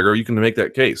for McGregor, you can make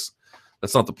that case.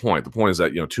 That's not the point. The point is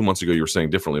that, you know, 2 months ago you were saying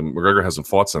differently. McGregor hasn't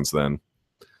fought since then.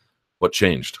 What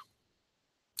changed?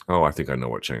 Oh, I think I know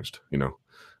what changed. You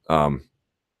know,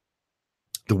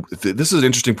 this is an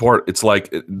interesting part. It's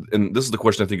like, and this is the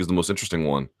question I think is the most interesting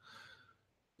one.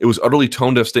 It was utterly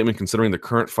tone-deaf statement considering the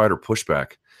current fighter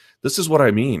pushback. This is what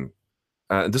I mean.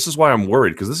 This is why I'm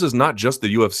worried, because this is not just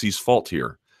the UFC's fault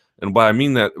here. And by I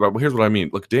mean that, well, here's what I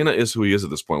mean. Look, Dana is who he is at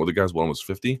this point. Well, the guy's almost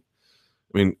 50.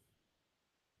 I mean,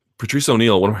 Patrice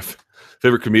O'Neal, one of my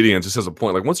favorite comedians, just has a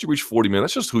point. Like, once you reach 40, man,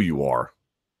 that's just who you are.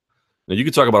 Now, you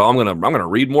could talk about, oh, I'm gonna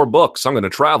read more books. I'm gonna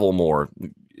travel more.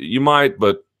 You might,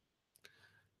 but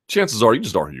chances are you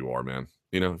just are who you are, man.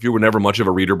 You know, if you were never much of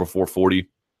a reader before 40,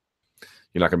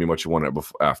 you're not gonna be much of one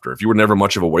after. If you were never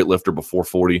much of a weightlifter before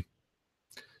 40,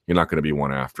 you're not gonna be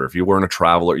one after. If you weren't a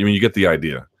traveler, I mean, you get the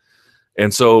idea.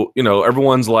 And so, you know,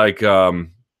 everyone's like,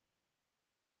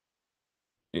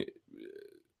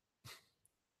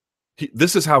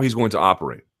 this is how he's going to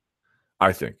operate,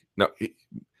 I think. Now,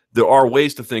 there are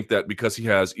ways to think that because he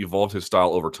has evolved his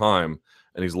style over time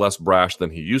and he's less brash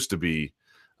than he used to be,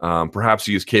 perhaps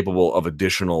he is capable of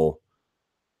additional,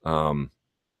 he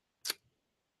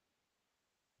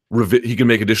can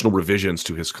make additional revisions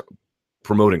to his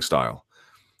promoting style.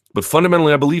 But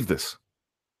fundamentally, I believe this.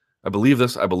 I believe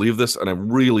this, and I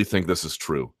really think this is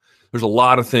true. There's a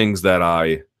lot of things that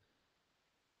I'm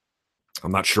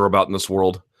not sure about in this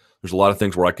world. There's a lot of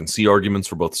things where I can see arguments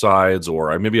for both sides,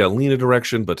 or maybe I lean a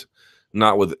direction, but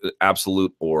not with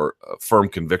absolute or firm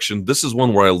conviction. This is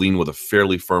one where I lean with a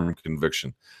fairly firm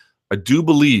conviction. I do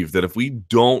believe that if we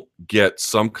don't get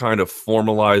some kind of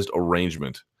formalized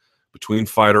arrangement between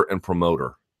fighter and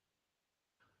promoter,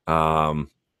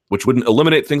 which wouldn't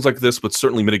eliminate things like this, but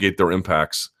certainly mitigate their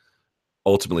impacts,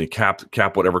 ultimately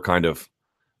cap whatever kind of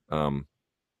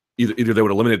either they would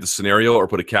eliminate the scenario or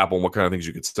put a cap on what kind of things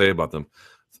you could say about them.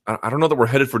 I don't know that we're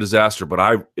headed for disaster,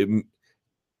 but it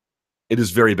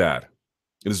is very bad.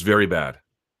 It is very bad.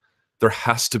 There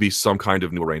has to be some kind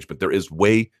of new arrangement. There is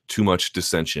way too much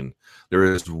dissension. There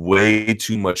is way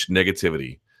too much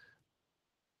negativity,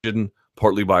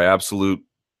 partly by absolute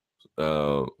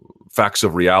facts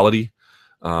of reality,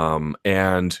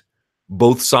 and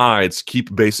both sides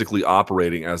keep basically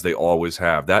operating as they always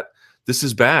have. This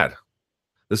is bad.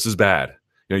 This is bad.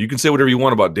 You know, you can say whatever you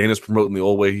want about Dana's promoting the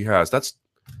old way he has. That's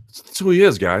who he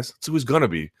is, guys. That's who he's gonna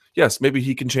be. Yes, maybe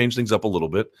he can change things up a little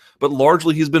bit, but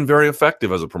largely he's been very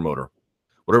effective as a promoter.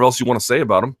 Whatever else you want to say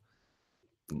about him,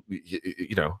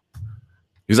 you know,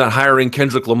 he's not hiring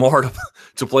Kendrick Lamar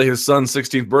to play his son's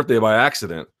 16th birthday by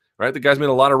accident, right? The guy's made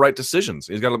a lot of right decisions.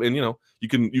 He's got, and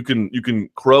you can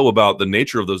crow about the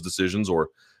nature of those decisions or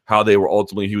how they were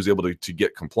ultimately he was able to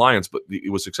get compliance, but he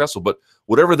was successful. But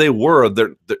whatever they were,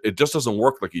 it just doesn't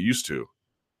work like it used to.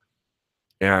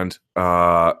 And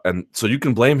so you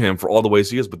can blame him for all the ways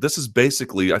he is, but this is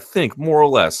basically, I think, more or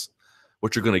less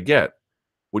what you're going to get.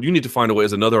 What you need to find a way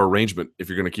is another arrangement if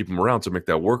you're going to keep him around to make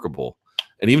that workable.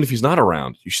 And even if he's not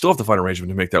around, you still have to find an arrangement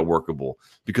to make that workable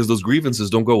because those grievances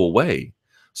don't go away.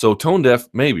 So tone deaf,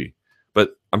 maybe.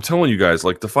 But I'm telling you guys,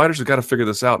 like, the fighters have got to figure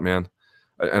this out, man.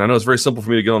 And I know it's very simple for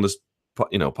me to get on this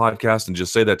podcast and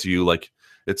just say that to you like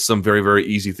it's some very, very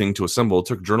easy thing to assemble. It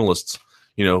took journalists,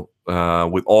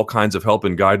 with all kinds of help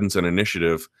and guidance and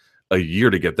initiative a year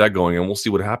to get that going, and we'll see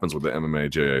what happens with the MMA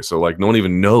JA. So, like, no one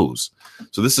even knows.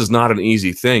 So this is not an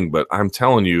easy thing, but I'm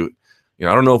telling you,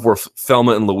 I don't know if we're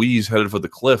Thelma and Louise headed for the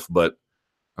cliff, but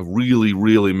it really,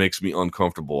 really makes me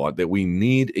uncomfortable that we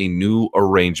need a new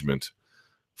arrangement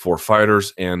for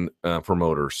fighters and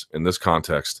promoters in this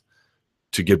context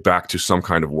to get back to some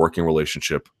kind of working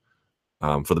relationship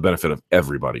for the benefit of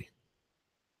everybody.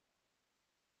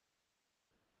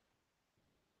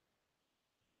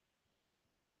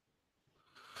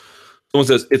 Someone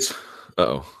says it's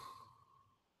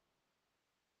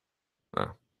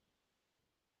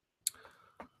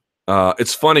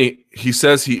it's funny. He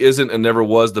says he isn't and never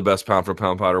was the best pound for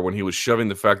pound fighter when he was shoving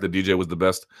the fact that DJ was the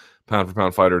best pound for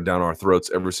pound fighter down our throats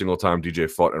every single time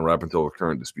DJ fought and rap until the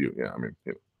current dispute. Yeah, I mean,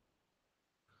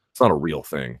 it's not a real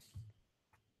thing.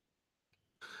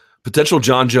 Potential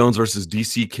John Jones versus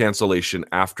DC cancellation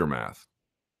aftermath.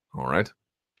 All right.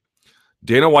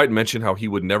 Dana White mentioned how he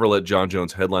would never let John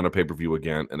Jones headline a pay-per-view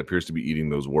again and appears to be eating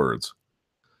those words.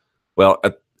 Well,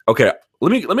 okay,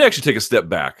 let me actually take a step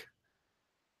back.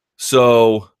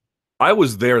 So I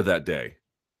was there that day.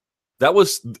 That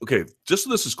was, okay, just so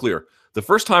this is clear, the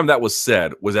first time that was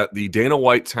said was at the Dana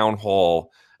White Town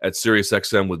Hall at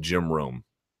SiriusXM with Jim Rome.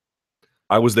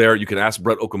 I was there. You can ask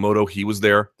Brett Okamoto. He was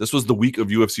there. This was the week of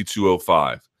UFC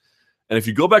 205. And if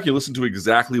you go back and listen to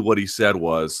exactly what he said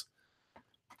was,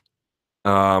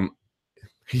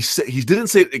 he didn't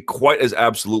say it quite as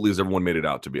absolutely as everyone made it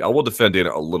out to be. I will defend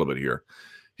Dana a little bit here.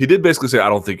 He did basically say, I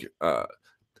don't think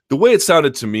the way it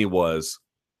sounded to me was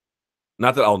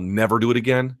not that I'll never do it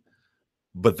again,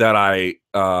 but that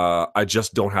I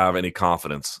just don't have any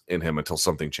confidence in him until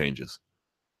something changes.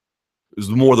 It was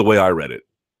more the way I read it.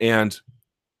 And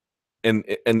in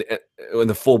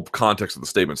the full context of the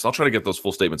statements. So I'll try to get those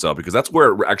full statements out because that's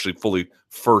where it actually fully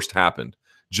first happened.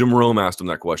 Jim Rome asked him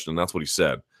that question, and that's what he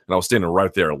said. And I was standing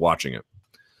right there watching it.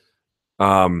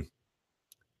 But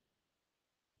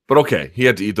okay, he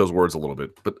had to eat those words a little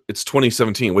bit. But it's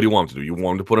 2017. What do you want him to do? You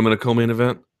want him to put him in a co-main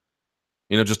event?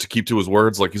 Just to keep to his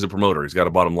words? Like, he's a promoter. He's got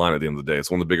a bottom line at the end of the day. It's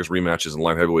one of the biggest rematches in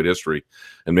light heavyweight history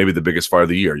and maybe the biggest fight of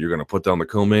the year. You're going to put down the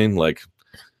co-main? Like,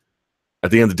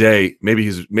 at the end of the day, maybe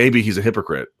he's a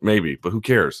hypocrite. Maybe. But who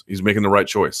cares? He's making the right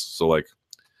choice. So, like,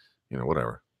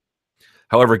 whatever.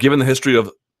 However, given the history of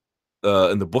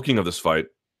and the booking of this fight,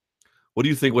 what do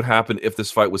you think would happen if this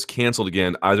fight was canceled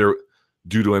again, either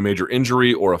due to a major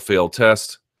injury or a failed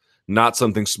test, not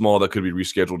something small that could be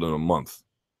rescheduled in a month?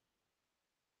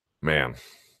 Man,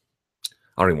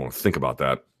 I don't even want to think about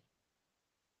that.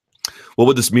 What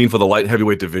would this mean for the light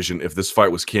heavyweight division if this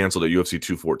fight was canceled at UFC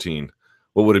 214?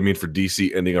 What would it mean for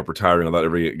DC ending up retiring without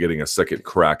ever getting a second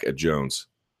crack at Jones?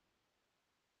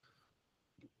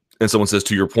 And someone says,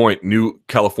 to your point, new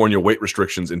California weight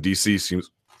restrictions in DC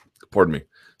seems,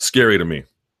 scary to me.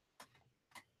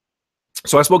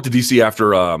 So I spoke to DC after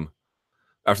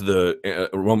the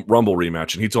Rumble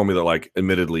rematch, and he told me that, like,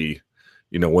 admittedly,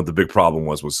 what the big problem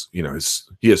was he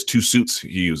has two suits he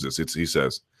uses. He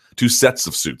says 2 sets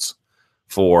of suits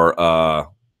for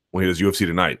when he does UFC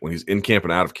Tonight, when he's in camp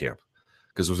and out of camp.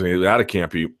 Because when he's out of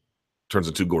camp, he turns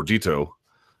into Gordito,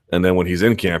 and then when he's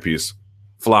in camp, he's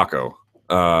Flacco.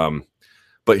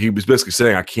 But he was basically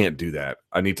saying, I can't do that.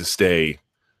 I need to stay.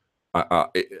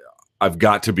 I've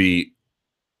got to be.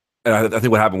 And I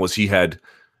think what happened was he had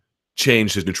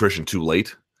changed his nutrition too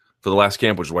late for the last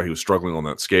camp, which is why he was struggling on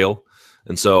that scale.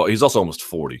 And so he's also almost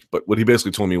 40. But what he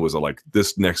basically told me was that, like,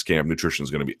 this next camp, nutrition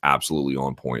is going to be absolutely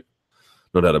on point.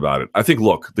 No doubt about it. I think,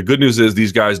 look, the good news is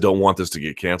these guys don't want this to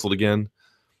get canceled again.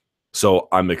 So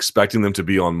I'm expecting them to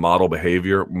be on model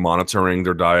behavior, monitoring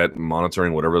their diet,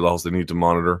 monitoring whatever else they need to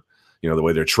monitor, the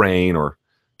way they train or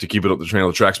to keep it up the train on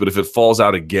the tracks. But if it falls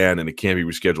out again and it can't be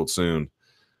rescheduled soon,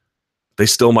 they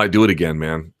still might do it again,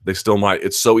 man. They still might.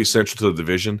 It's so essential to the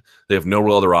division. They have no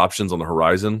real other options on the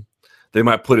horizon. They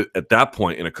might put it at that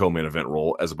point in a co-main event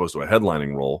role as opposed to a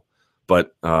headlining role.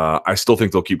 But I still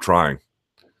think they'll keep trying.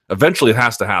 Eventually it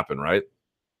has to happen, right?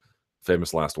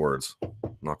 Famous last words.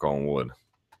 Knock on wood.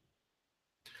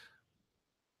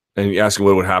 And you asking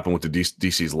what would happen with the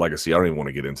DC's legacy. I don't even want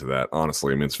to get into that,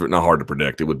 honestly. I mean, it's not hard to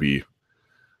predict. It would be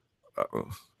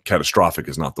catastrophic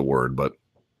is not the word, but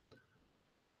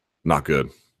not good.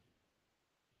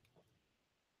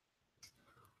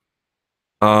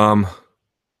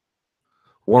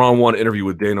 One-on-one interview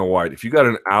with Dana White. If you got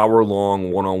an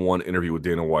hour-long one-on-one interview with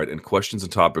Dana White and questions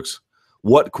and topics,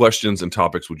 what questions and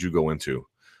topics would you go into?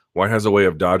 White has a way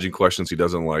of dodging questions he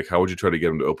doesn't like. How would you try to get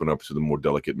him to open up to the more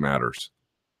delicate matters?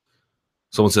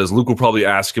 Someone says, Luke will probably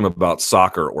ask him about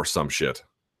soccer or some shit.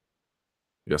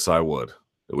 Yes, I would.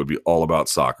 It would be all about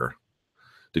soccer.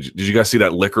 Did you guys see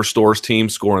that liquor stores team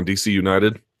score on DC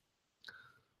United?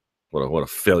 What a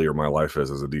failure my life is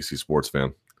as a DC sports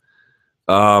fan.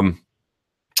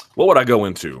 What would I go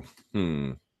into?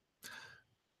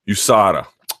 USADA.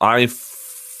 I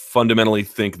fundamentally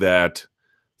think that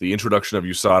the introduction of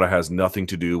USADA has nothing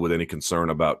to do with any concern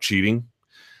about cheating,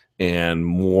 and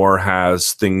more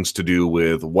has things to do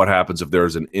with what happens if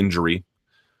there's an injury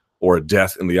or a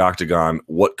death in the octagon.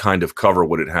 What kind of cover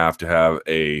would it have to have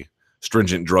a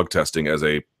stringent drug testing as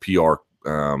a PR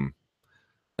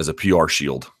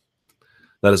shield?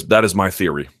 That is my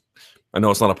theory. I know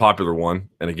it's not a popular one,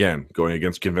 and again, going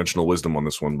against conventional wisdom on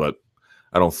this one, but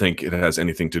I don't think it has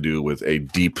anything to do with a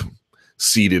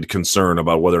deep-seated concern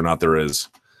about whether or not there is,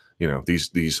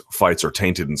 these fights are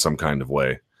tainted in some kind of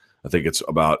way. I think it's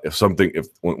about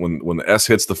when the S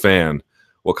hits the fan,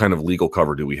 what kind of legal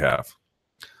cover do we have?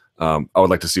 I would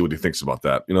like to see what he thinks about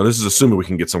that. This is assuming we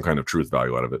can get some kind of truth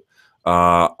value out of it.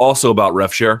 Also about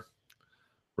rev share,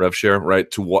 right?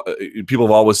 People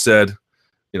have always said,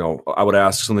 I would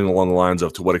ask something along the lines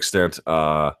of, to what extent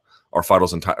are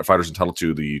fighters entitled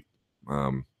to the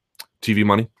TV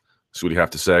money? See what you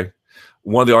have to say.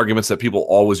 One of the arguments that people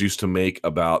always used to make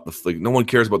about no one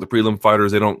cares about the prelim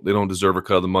fighters. They don't deserve a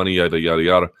cut of the money. Yada yada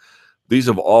yada. These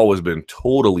have always been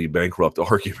totally bankrupt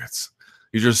arguments.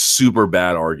 These are super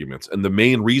bad arguments, and the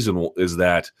main reason is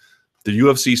that the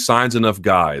UFC signs enough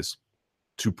guys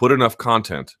to put enough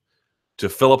content to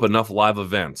fill up enough live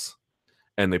events,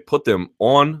 and they put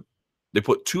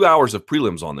 2 hours of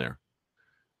prelims on there.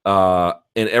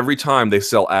 And every time they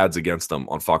sell ads against them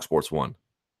on Fox Sports 1.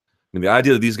 I mean, the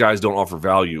idea that these guys don't offer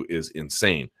value is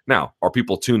insane. Now, are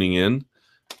people tuning in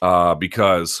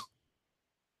because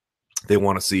they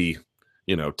want to see,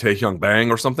 Taehyung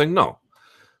Bang or something? No,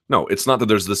 it's not that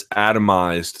there's this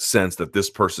atomized sense that this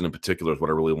person in particular is what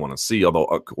I really want to see, although,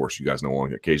 of course, you guys know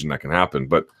on occasion that can happen.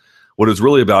 But what it's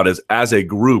really about is, as a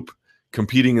group,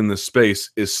 competing in this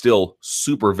space is still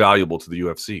super valuable to the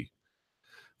UFC.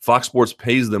 Fox Sports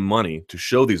pays them money to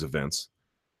show these events,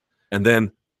 and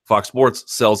then Fox Sports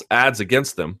sells ads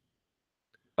against them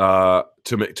to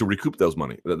recoup that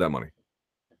money,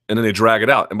 and then they drag it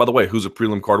out. And by the way, who's a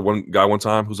prelim card one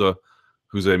time?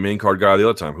 Who's a main card guy the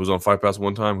other time? Who's on Fight Pass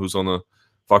one time? Who's on the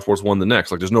Fox Sports 1 the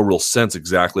next? Like, there's no real sense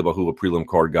exactly about who a prelim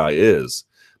card guy is.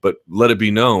 But let it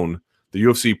be known, the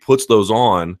UFC puts those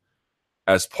on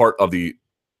as part of the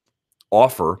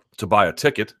offer to buy a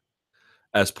ticket,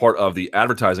 as part of the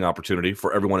advertising opportunity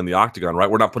for everyone in the octagon, right?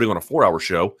 We're not putting on a 4-hour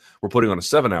show. We're putting on a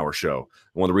 7-hour show.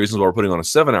 And one of the reasons why we're putting on a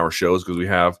 7-hour show is because we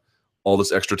have all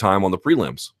this extra time on the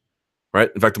prelims, right?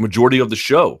 In fact, the majority of the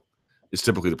show is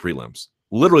typically the prelims.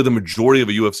 Literally, the majority of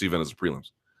a UFC event is the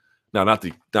prelims. Now, not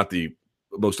the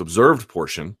most observed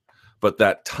portion, but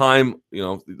that time,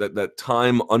 that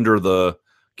time under the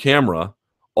camera,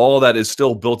 all that is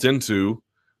still built into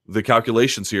the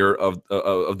calculations here of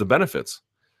the benefits.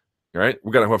 All right,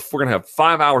 we're gonna have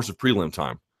 5 hours of prelim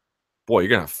time. Boy, you're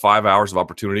gonna have 5 hours of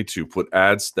opportunity to put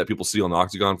ads that people see on the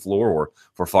octagon floor, or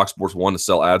for Fox Sports 1 to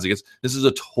sell ads against. This is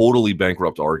a totally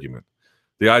bankrupt argument.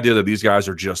 The idea that these guys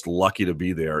are just lucky to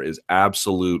be there is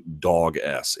absolute dog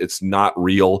S. It's not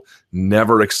real.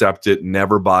 Never accept it.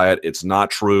 Never buy it. It's not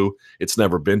true. It's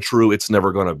never been true. It's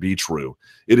never going to be true.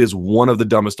 It is one of the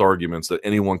dumbest arguments that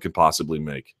anyone could possibly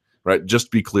make. Right? Just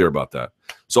be clear about that.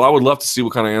 So I would love to see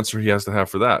what kind of answer he has to have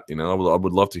for that. I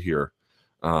would love to hear.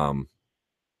 And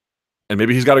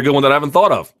maybe he's got a good one that I haven't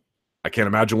thought of. I can't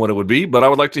imagine what it would be, but I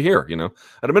would like to hear.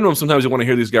 At a minimum, sometimes you want to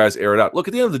hear these guys air it out. Look,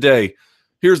 at the end of the day,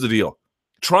 here's the deal.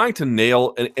 Trying to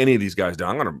nail any of these guys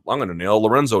down. I'm gonna nail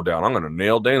Lorenzo down. I'm gonna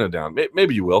nail Dana down.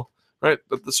 Maybe you will, right?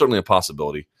 That's certainly a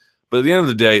possibility. But at the end of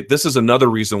the day, this is another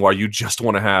reason why you just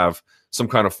want to have some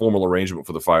kind of formal arrangement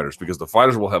for the fighters, because the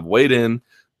fighters will have weighed in,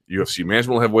 UFC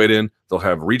management will have weighed in, they'll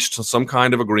have reached some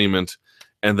kind of agreement,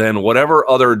 and then whatever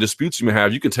other disputes you may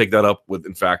have, you can take that up with,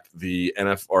 in fact, the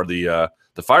NF or the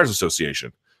Fighters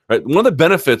Association. Right? One of the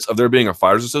benefits of there being a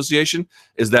Fighters Association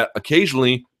is that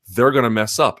occasionally they're going to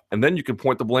mess up. And then you can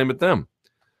point the blame at them,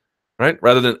 right?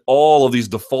 Rather than all of these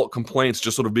default complaints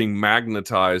just sort of being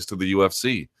magnetized to the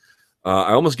UFC.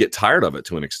 I almost get tired of it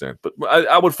to an extent, but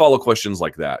I would follow questions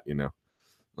like that, you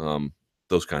know,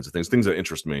 those kinds of things that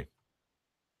interest me.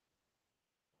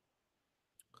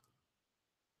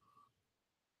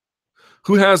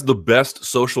 Who has the best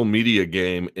social media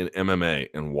game in MMA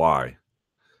and why?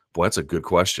 Boy, that's a good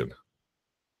question.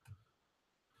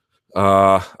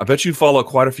 I bet you follow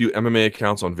quite a few MMA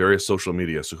accounts on various social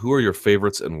media. So who are your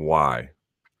favorites and why?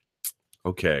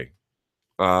 Okay.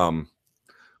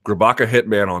 Grabaka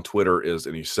Hitman on Twitter is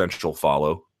an essential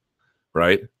follow,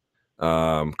 right?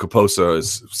 Caposa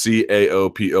is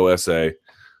Caoposa.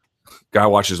 Guy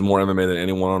watches more MMA than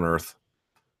anyone on earth.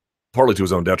 Partly to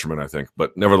his own detriment, I think,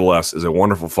 but nevertheless is a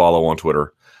wonderful follow on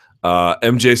Twitter.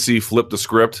 MJC Flip the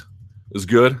Script is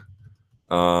good.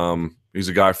 He's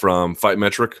a guy from Fight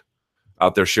Metric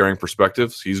out there sharing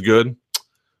perspectives. He's good.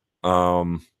 Who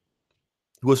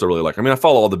else I really like? I mean, I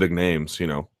follow all the big names, you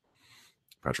know,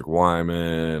 Patrick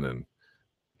Wyman and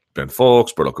Ben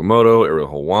Folks, Bert Okamoto, Ariel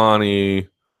Helwani,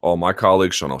 all my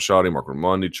colleagues, Sean Al-Shadi, Mark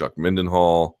Raimondi, Chuck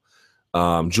Mindenhall.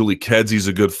 Julie Kedsy's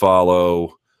a good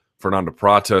follow. Fernando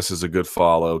Prates is a good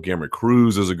follow. Gamry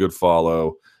Cruz is a good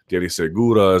follow. Danny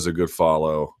Segura is a good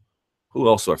follow. Who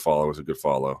else do I follow as a good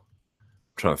follow?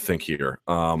 I'm trying to think here.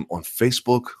 On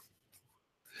Facebook,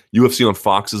 UFC on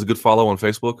Fox is a good follow on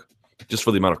Facebook, just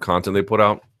for the amount of content they put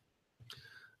out.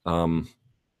 On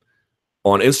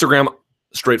Instagram,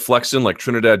 straight flexing, like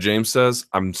Trinidad James says.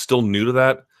 I'm still new to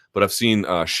that, but I've seen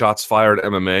Shots Fired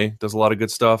MMA does a lot of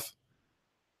good stuff.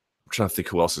 I'm trying to think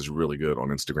who else is really good on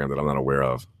Instagram that I'm not aware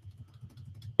of.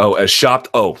 Oh, as shopped.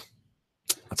 Oh,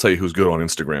 I'll tell you who's good on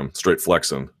Instagram. Straight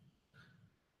flexing.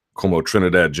 Como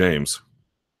Trinidad James.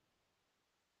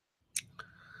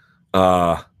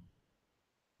 As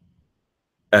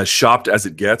shopped as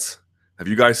it gets. Have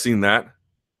you guys seen that?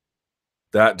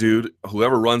 That dude,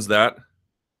 whoever runs that.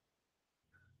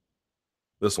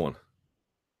 This one.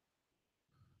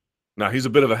 Now, he's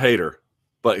a bit of a hater,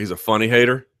 but he's a funny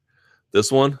hater.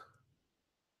 This one.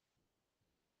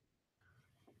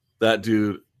 That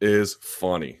dude is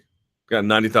funny. Got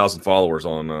 90,000 followers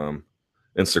on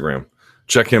Instagram.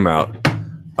 Check him out.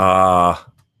 And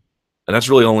that's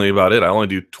really only about it. I only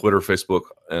do Twitter, Facebook,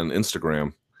 and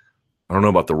Instagram. I don't know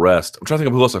about the rest. I'm trying to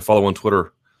think of who else I follow on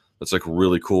Twitter that's like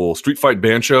really cool. Street Fight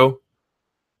Bancho.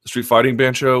 Street Fighting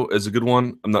Bancho is a good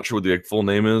one. I'm not sure what the full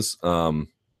name is. Some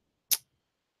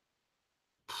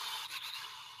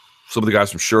of the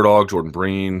guys from Sherdog, Jordan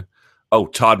Breen. Oh,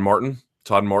 Todd Martin.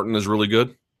 Todd Martin is really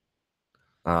good.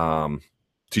 TJ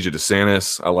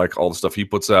DeSantis, I like all the stuff he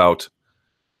puts out.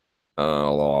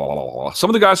 Some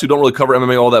of the guys who don't really cover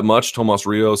MMA all that much, Tomas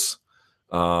Rios,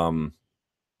 Daniel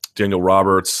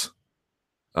Roberts,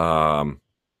 Tim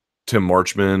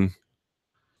Marchman.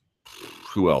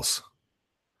 Who else?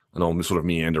 I know I'm sort of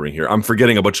meandering here. I'm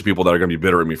forgetting a bunch of people that are going to be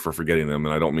bitter at me for forgetting them,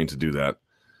 and I don't mean to do that.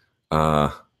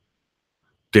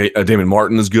 Damon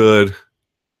Martin is good.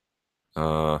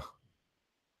 I'm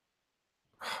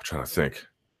trying to think.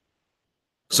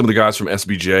 Some of the guys from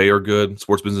SBJ are good.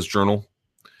 Sports Business Journal.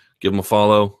 Give them a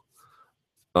follow.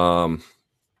 Who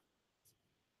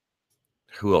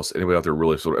else? Anybody out there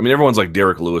really sort of... I mean, everyone's like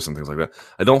Derek Lewis and things like that.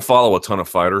 I don't follow a ton of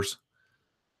fighters.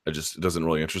 It doesn't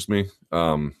really interest me.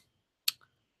 I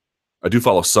do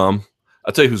follow some.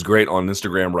 I'll tell you who's great on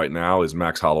Instagram right now is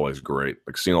Max Holloway's great.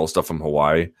 Like seeing all the stuff from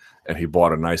Hawaii, and he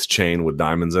bought a nice chain with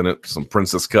diamonds in it, some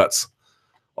princess cuts,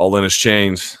 all in his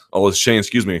chains. All his chains,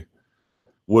 excuse me.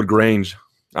 Wood Grange.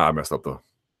 I messed up the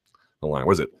line.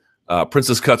 What is it?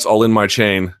 Princess cuts all in my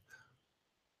chain.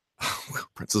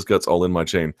 Princess cuts all in my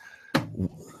chain.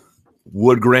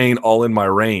 Wood grain all in my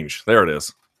range. There it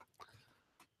is.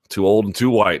 Too old and too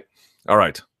white. All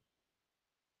right. So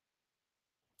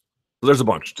there's a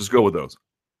bunch. Just go with those.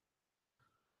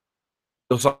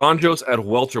 Dos Anjos at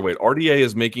welterweight. RDA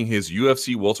is making his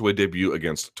UFC welterweight debut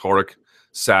against Tariq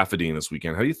Saffiedine this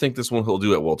weekend. How do you think this one he'll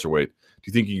do at welterweight? Do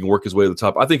you think he can work his way to the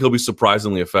top? I think he'll be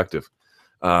surprisingly effective.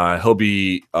 He'll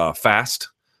be fast.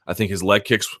 I think his leg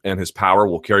kicks and his power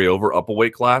will carry over up a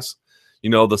weight class.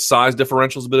 You know, the size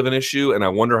differential is a bit of an issue, and I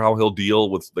wonder how he'll deal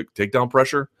with the takedown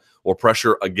pressure or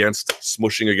pressure against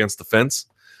smushing against the fence.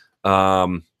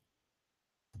 But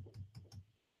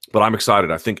I'm excited.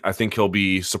 I think he'll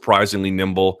be surprisingly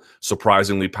nimble,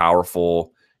 surprisingly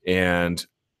powerful, and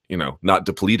not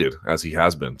depleted as he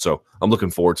has been. So I'm looking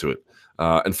forward to it.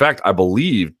 In fact, I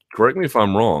believe, correct me if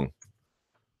I'm wrong,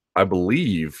 I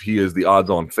believe he is the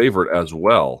odds-on favorite as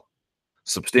well,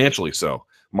 substantially so.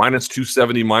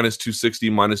 -270, -260,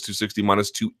 -260,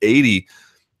 -280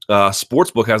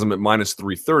 Sportsbook has him at minus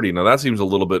 330. Now, that seems a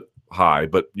little bit high,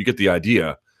 but you get the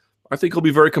idea. I think he'll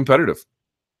be very competitive.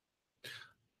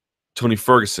 Tony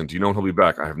Ferguson, do you know when he'll be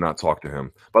back? I have not talked to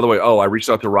him. By the way, I reached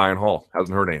out to Ryan Hall.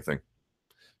 Hasn't heard anything.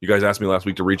 You guys asked me last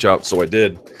week to reach out, so I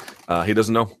did. He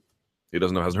doesn't know. He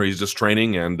doesn't know. Hasn't heard. He's just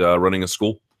training and running a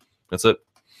school. That's it.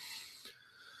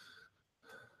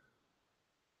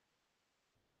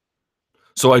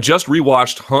 So I just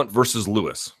rewatched Hunt versus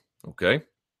Lewis, okay?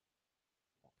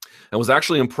 And was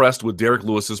actually impressed with Derek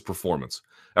Lewis's performance.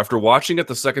 After watching it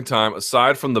the second time,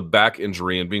 aside from the back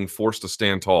injury and being forced to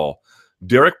stand tall,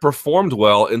 Derek performed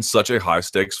well in such a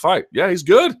high-stakes fight. Yeah, he's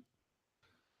good.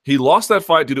 He lost that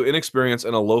fight due to inexperience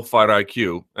and a low fight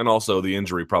IQ, and also the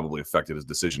injury probably affected his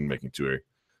decision-making to a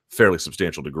fairly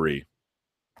substantial degree.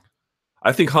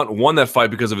 I think Hunt won that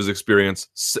fight because of his experience,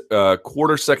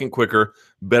 quarter second quicker,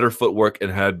 better footwork,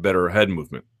 and had better head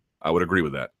movement. I would agree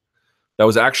with that. That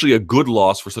was actually a good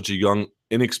loss for such a young,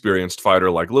 inexperienced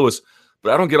fighter like Lewis,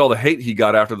 but I don't get all the hate he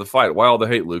got after the fight. Why all the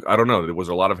hate, Luke? I don't know. Was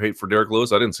there a lot of hate for Derek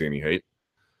Lewis? I didn't see any hate.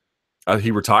 He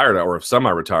retired or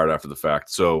semi-retired after the fact.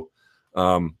 So,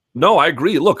 no, I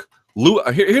agree. Look,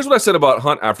 here's what I said about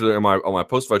Hunt after on my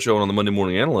post-fight show and on the Monday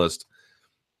Morning Analyst.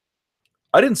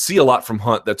 I didn't see a lot from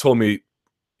Hunt that told me,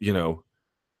 we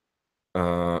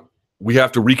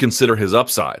have to reconsider his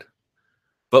upside.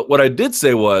 But what I did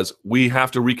say was we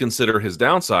have to reconsider his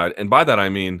downside. And by that, I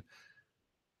mean,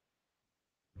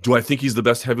 do I think he's the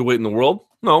best heavyweight in the world?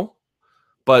 No.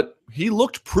 But he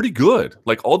looked pretty good.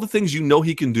 Like all the things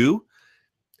he can do,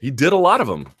 he did a lot of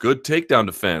them. Good takedown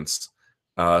defense.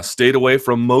 Stayed away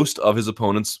from most of his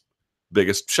opponent's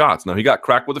biggest shots. Now, he got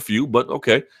cracked with a few, but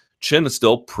okay. Chin is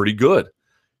still pretty good.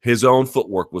 His own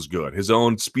footwork was good. His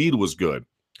own speed was good.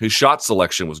 His shot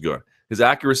selection was good. His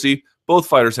accuracy, both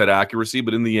fighters had accuracy,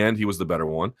 but in the end, he was the better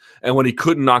one. And when he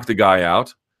couldn't knock the guy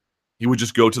out, he would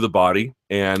just go to the body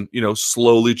and,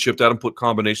 slowly chipped out and put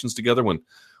combinations together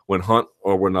when Hunt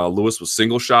or when Lewis was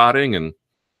single shotting and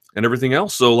everything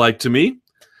else. So, like, to me,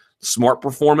 smart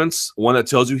performance, one that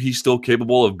tells you he's still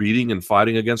capable of beating and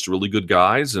fighting against really good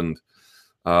guys. And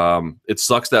it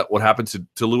sucks that what happened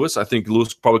to Lewis. I think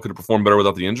Lewis probably could have performed better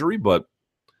without the injury, but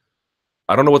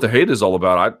I don't know what the hate is all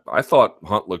about. I thought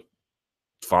Hunt looked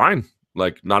fine,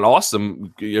 like not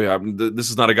awesome. Yeah, this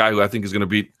is not a guy who I think is going to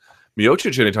beat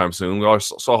Miocic anytime soon. We all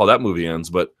saw how that movie ends,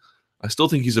 but I still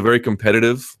think he's a very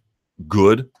competitive,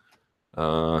 good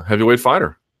heavyweight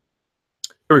fighter.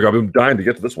 Here we go. I've been dying to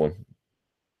get to this one.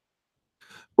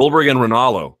 Goldberg and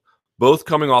Ranallo, both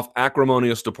coming off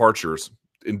acrimonious departures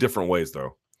in different ways,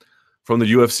 though, from the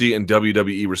UFC and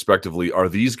WWE, respectively. Are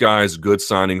these guys good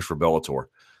signings for Bellator?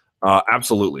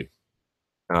 Absolutely.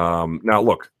 Now,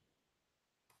 look,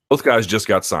 both guys just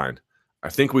got signed. I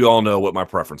think we all know what my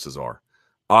preferences are.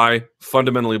 I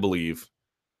fundamentally believe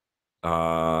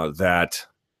that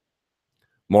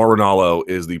Mauro Ranallo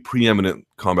is the preeminent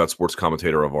combat sports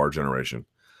commentator of our generation.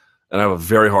 And I have a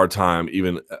very hard time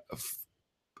even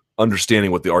understanding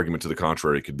what the argument to the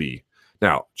contrary could be.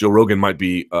 Now, Joe Rogan might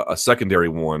be a secondary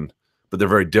one, but they're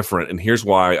very different. And here's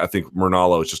why I think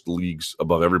Ranallo is just leagues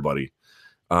above everybody.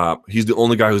 He's the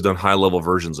only guy who's done high-level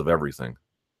versions of everything.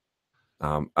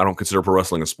 I don't consider pro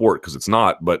wrestling a sport because it's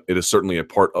not, but it is certainly a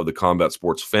part of the combat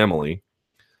sports family.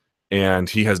 And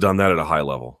he has done that at a high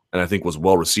level. And I think was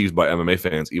well received by MMA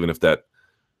fans, even if that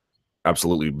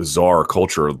absolutely bizarre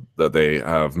culture that they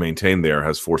have maintained there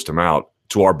has forced him out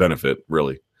to our benefit,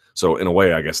 really. So in a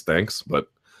way, I guess, thanks. But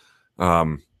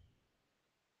can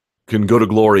go to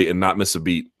glory and not miss a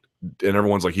beat. And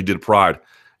everyone's like, he did Pride.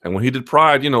 And when he did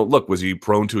Pride, look, was he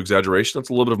prone to exaggeration? That's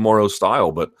a little bit of Mauro's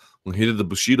style. But when he did the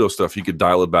Bushido stuff, he could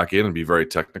dial it back in and be very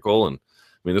technical. And I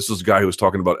mean, this was a guy who was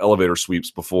talking about elevator sweeps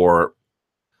before,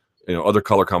 other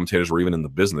color commentators were even in the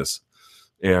business.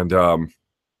 And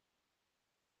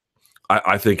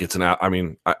I think it's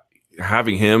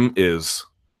having him is,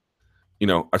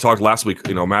 I talked last week,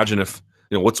 imagine if,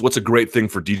 what's a great thing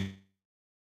for DJ?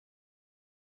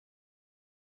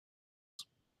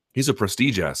 He's a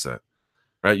prestige asset,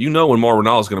 right? When Mauro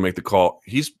Ranallo is going to make the call,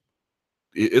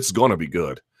 it's going to be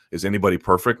good. Is anybody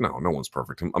perfect? No, no one's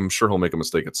perfect. I'm sure he'll make a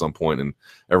mistake at some point, and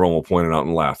everyone will point it out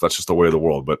and laugh. That's just the way of the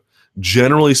world. But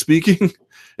generally speaking,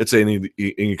 it's an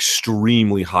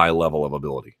extremely high level of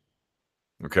ability.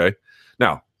 Okay?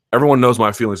 Now, everyone knows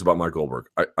my feelings about Mike Goldberg.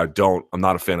 I'm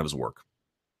not a fan of his work.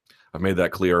 I've made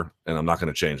that clear, and I'm not going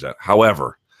to change that.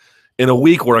 However, in a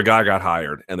week where a guy got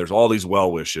hired and there's all these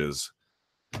well wishes,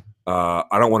 I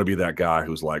don't want to be that guy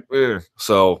who's like,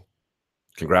 So,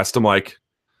 congrats to Mike.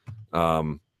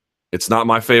 It's not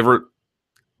my favorite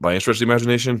by any stretch of the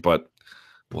imagination, but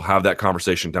we'll have that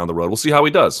conversation down the road. We'll see how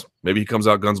he does. Maybe he comes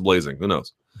out guns blazing. Who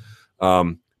knows?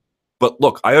 But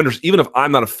look, I understand. Even if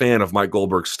I'm not a fan of Mike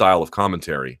Goldberg's style of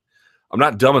commentary, I'm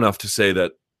not dumb enough to say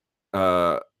that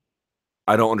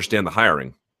I don't understand the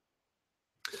hiring.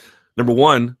 Number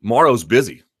one, Mauro's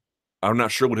busy. I'm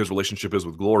not sure what his relationship is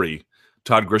with Glory.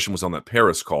 Todd Grisham was on that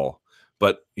Paris call,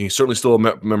 but he's certainly still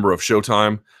a member of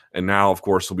Showtime. And now, of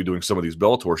course, he'll be doing some of these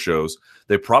Bellator shows.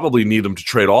 They probably need him to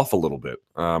trade off a little bit.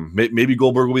 Maybe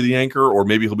Goldberg will be the anchor, or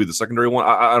maybe he'll be the secondary one.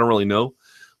 I don't really know.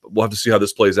 We'll have to see how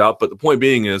this plays out. But the point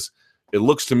being is, it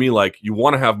looks to me like you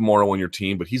want to have Mauro on your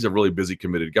team, but he's a really busy,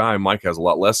 committed guy. Mike has a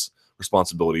lot less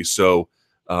responsibility. So,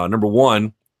 number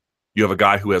one, you have a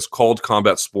guy who has called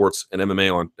combat sports and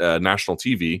MMA on national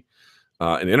TV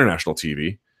and international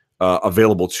TV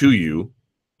available to you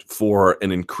for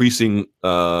an increasing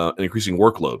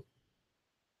workload.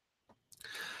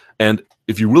 And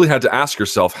if you really had to ask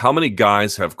yourself, how many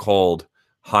guys have called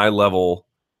high-level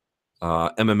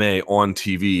MMA on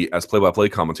TV as play-by-play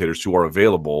commentators who are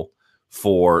available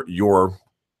for your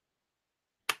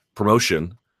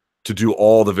promotion to do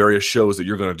all the various shows that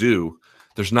you're going to do?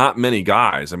 There's not many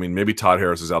guys. I mean, maybe Todd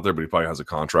Harris is out there, but he probably has a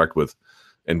contract with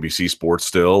NBC Sports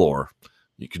still, or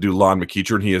you could do Lon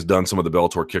McEachern. He has done some of the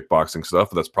Bellator kickboxing stuff,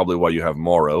 but that's probably why you have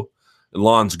Mauro. And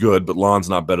Lon's good, but Lon's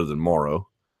not better than Mauro.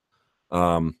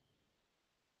 I'm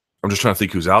just trying to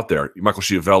think who's out there. Michael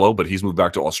Schiavello, but he's moved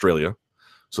back to Australia,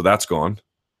 so that's gone.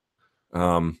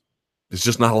 There's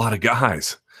just not a lot of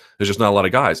guys.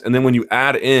 And then when you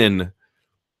add in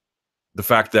the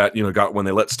fact that, when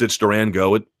they let Stitch Duran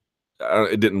go,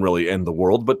 it didn't really end the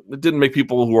world, but it didn't make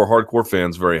people who are hardcore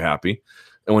fans very happy.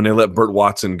 And when they let Burt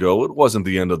Watson go, it wasn't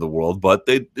the end of the world, but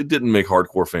it didn't make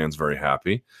hardcore fans very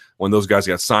happy. When those guys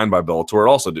got signed by Bellator, it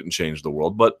also didn't change the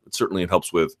world, but certainly it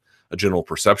helps with a general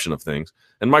perception of things.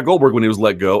 And Mike Goldberg, when he was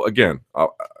let go, again,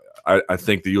 I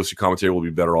think the UFC commentator will be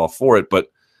better off for it,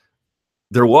 but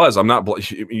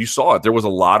you saw it. There was a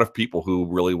lot of people who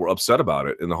really were upset about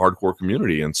it in the hardcore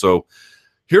community. And so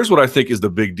here's what I think is the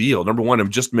big deal. Number one, it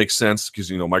just makes sense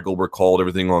because, Mike Goldberg called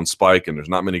everything on Spike, and there's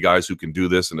not many guys who can do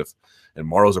this. And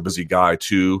Mauro's a busy guy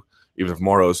too, even if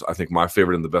Mauro's, I think, my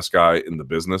favorite and the best guy in the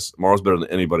business. Mauro's better than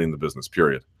anybody in the business,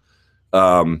 period.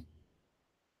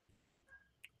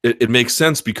 It makes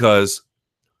sense because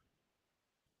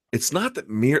it's not that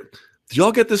do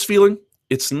y'all get this feeling?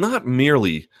 It's not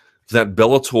merely that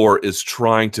Bellator is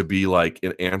trying to be like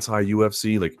an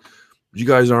anti-UFC, like, you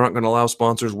guys aren't going to allow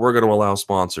sponsors, we're going to allow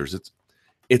sponsors.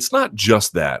 It's not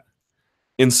just that.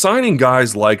 In signing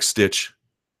guys like Stitch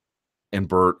and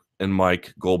Burt and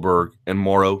Mike Goldberg and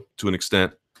Mauro to an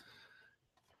extent,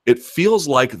 it feels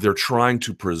like they're trying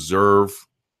to preserve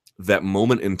that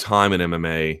moment in time in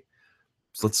MMA,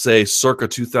 let's say circa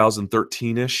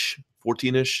 2013-ish,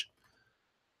 14-ish,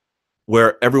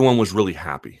 where everyone was really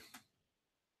happy.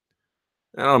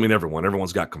 I don't mean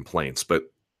everyone's got complaints, but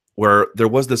where there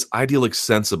was this idyllic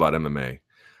sense about MMA,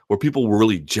 where people were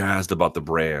really jazzed about the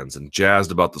brands and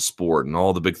jazzed about the sport and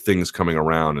all the big things coming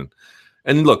around.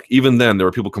 And look, even then, there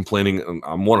were people complaining, and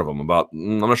I'm one of them, about,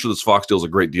 I'm not sure this Fox deal is a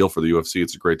great deal for the UFC.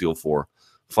 It's a great deal for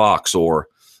Fox, or,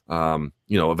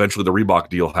 eventually the Reebok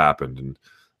deal happened.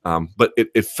 But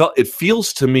it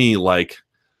feels to me like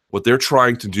what they're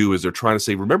trying to do is they're trying to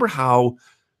say, remember how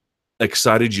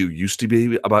excited you used to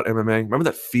be about MMA? Remember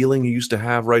that feeling you used to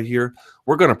have right here?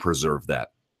 We're going to preserve that.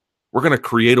 We're going to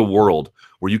create a world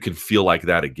where you can feel like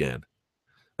that again.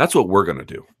 That's what we're going to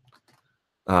do.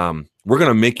 We're going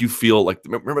to make you feel like,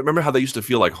 remember how they used to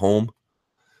feel like home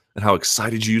and how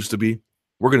excited you used to be?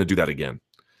 We're going to do that again.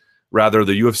 Rather,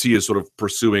 the UFC is sort of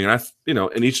pursuing, and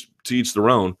to each their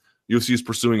own, UFC is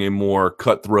pursuing a more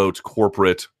cutthroat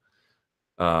corporate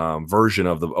version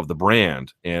of the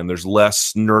brand, and there's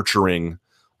less nurturing,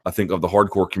 I think, of the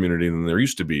hardcore community than there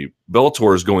used to be.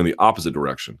 Bellator is going the opposite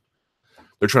direction.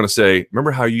 They're trying to say,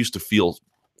 remember how you used to feel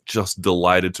just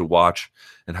delighted to watch,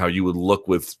 and how you would look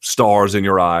with stars in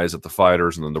your eyes at the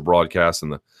fighters and then the broadcast,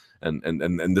 and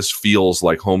this feels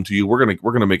like home to you. We're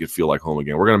gonna make it feel like home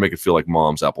again. We're gonna make it feel like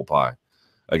mom's apple pie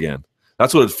again.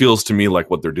 That's what it feels to me like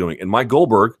what they're doing. And Mike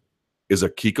Goldberg is a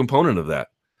key component of that.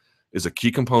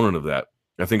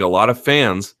 I think a lot of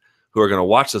fans who are going to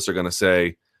watch this are going to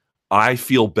say, I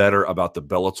feel better about the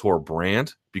Bellator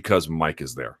brand because Mike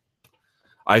is there.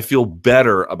 I feel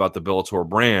better about the Bellator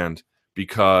brand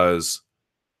because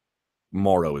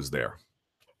Mauro is there.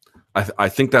 I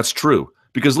think that's true.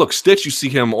 Because, look, Stitch, you see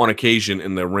him on occasion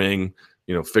in the ring,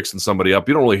 fixing somebody up.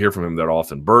 You don't really hear from him that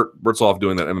often. Bert's off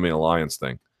doing that MMA Alliance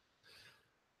thing.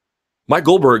 Mike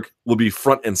Goldberg will be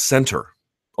front and center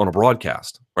on a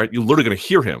broadcast, right? You're literally going to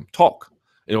hear him talk.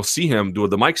 And you'll see him doing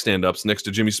the mic stand-ups next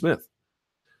to Jimmy Smith.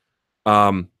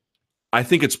 I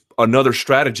think it's another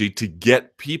strategy to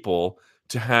get people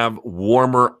to have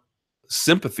warmer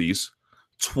sympathies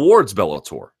towards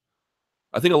Bellator.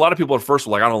 I think a lot of people at first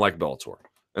were like, I don't like Bellator.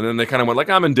 And then they kind of went like,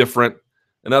 I'm indifferent.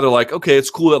 And now they're like, okay, it's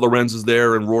cool that Lorenz is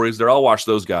there and Rory's there. I'll watch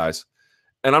those guys.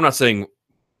 And I'm not saying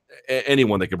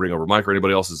anyone they can bring over Mike or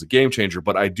anybody else is a game changer,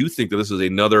 but I do think that this is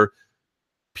another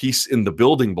piece in the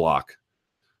building block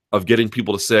of getting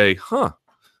people to say, I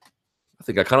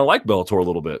think I kind of like Bellator a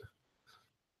little bit.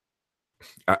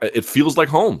 It feels like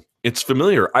home. It's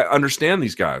familiar. I understand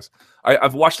these guys.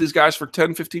 I've watched these guys for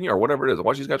 10, 15 years, or whatever it is. I've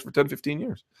watched these guys for 10, 15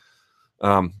 years.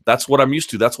 That's what I'm used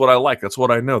to. That's what I like. That's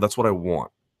what I know. That's what I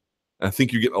want. And I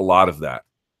think you get a lot of that.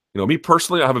 Me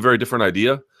personally, I have a very different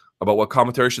idea about what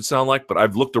commentary should sound like, but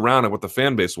I've looked around at what the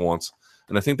fan base wants,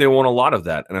 and I think they want a lot of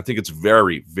that. And I think it's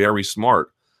very, very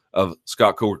smart of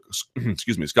Scott Coker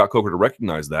to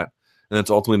recognize that, and it's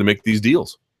ultimately to make these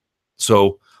deals.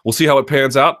 So we'll see how it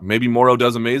pans out. Maybe Mauro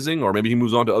does amazing, or maybe he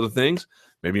moves on to other things.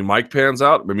 Maybe Mike pans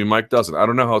out. Maybe Mike doesn't. I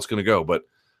don't know how it's going to go, but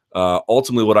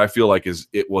ultimately what I feel like is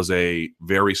it was a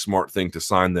very smart thing to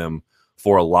sign them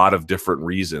for a lot of different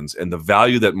reasons. And the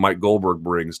value that Mike Goldberg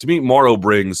brings, to me, Mauro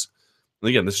brings, and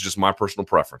again, this is just my personal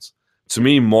preference. To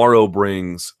me, Mauro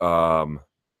brings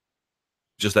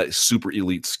just that super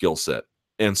elite skill set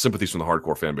and sympathies from the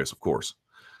hardcore fan base, of course.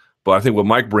 But I think what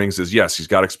Mike brings is, yes, he's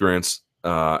got experience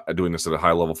doing this at a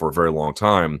high level for a very long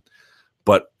time,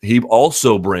 but he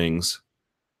also brings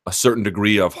a certain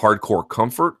degree of hardcore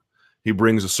comfort. He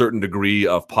brings a certain degree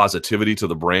of positivity to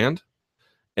the brand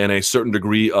and a certain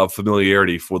degree of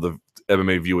familiarity for the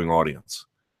MMA viewing audience.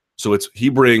 So he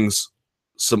brings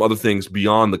some other things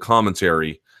beyond the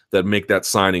commentary that make that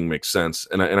signing make sense,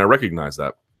 and I recognize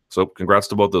that. So congrats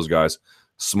to both those guys.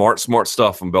 Smart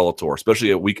stuff from Bellator,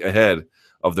 especially a week ahead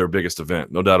of their biggest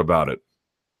event. No doubt about it.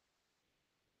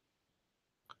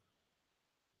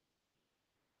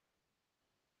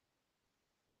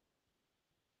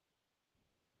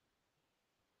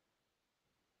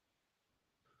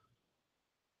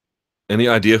 Any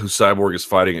idea who Cyborg is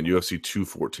fighting at UFC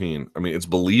 214? I mean, it's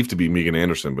believed to be Megan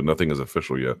Anderson, but nothing is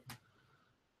official yet.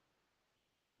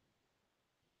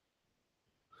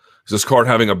 Is this card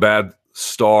having a bad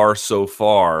star so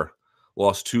far?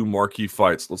 Lost 2 marquee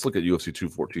fights. Let's look at UFC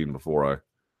 214 before I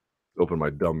open my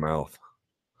dumb mouth.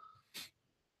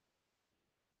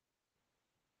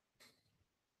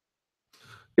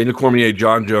 Daniel Cormier,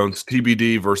 John Jones,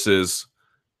 TBD versus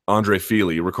Andre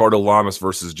Fili. Ricardo Lamas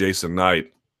versus Jason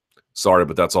Knight. Sorry,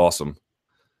 but that's awesome.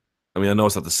 I mean, I know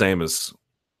it's not the same as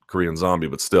Korean Zombie,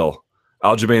 but still.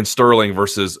 Aljamain Sterling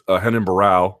versus Henan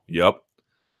Barao. Yep.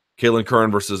 Kaylin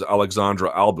Curran versus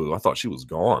Alexandra Albu. I thought she was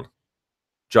gone.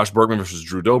 Josh Bergman versus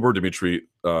Drew Dober. Dmitry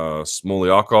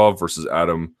Smolyakov versus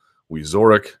Adam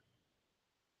Wieczorek.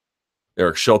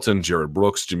 Eric Shelton, Jared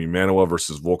Brooks, Jimmy Manuwa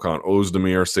versus Volkan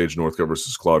Ozdemir. Sage Northcutt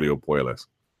versus Claudio Puelles.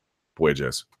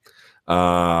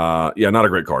 Yeah, not a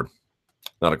great card.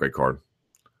 Not a great card.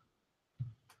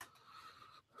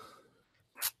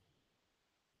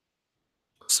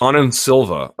 Sonnen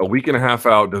Silva, a week and a half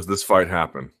out, does this fight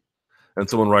happen? And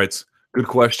someone writes, good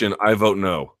question, I vote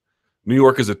no. New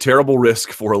York is a terrible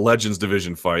risk for a Legends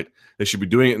division fight. They should be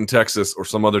doing it in Texas or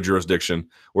some other jurisdiction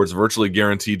where it's virtually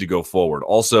guaranteed to go forward.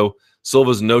 Also,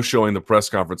 Silva's no-showing the press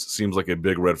conference seems like a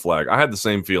big red flag. I had the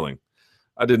same feeling.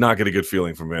 I did not get a good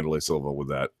feeling from Wanderlei Silva with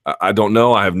that. I don't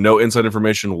know. I have no inside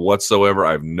information whatsoever.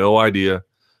 I have no idea.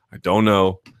 I don't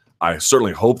know. I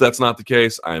certainly hope that's not the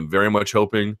case. I am very much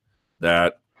hoping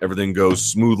that everything goes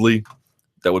smoothly.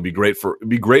 That would be great for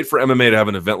MMA to have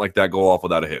an event like that go off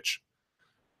without a hitch.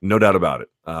 No doubt about it.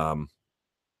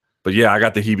 But yeah, I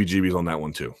got the heebie-jeebies on that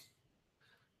one too.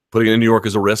 Putting it in New York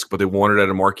is a risk, but they want it at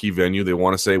a marquee venue. They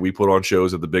want to say we put on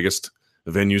shows at the biggest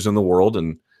venues in the world,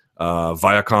 and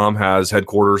Viacom has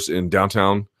headquarters in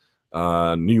downtown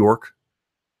New York.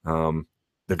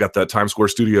 They've got that Times Square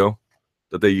studio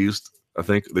that they used. I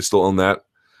think they still own that.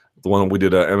 The one we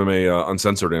did MMA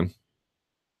Uncensored in.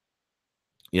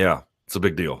 Yeah, it's a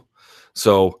big deal.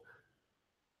 So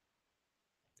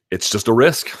it's just a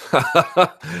risk.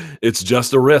 It's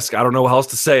just a risk. I don't know how else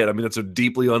to say it. I mean, it's a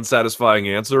deeply unsatisfying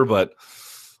answer, but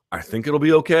I think it'll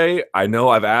be okay. I know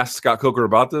I've asked Scott Coker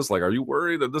about this. Like, are you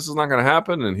worried that this is not going to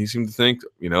happen? And he seemed to think,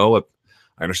 I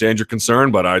understand your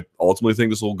concern, but I ultimately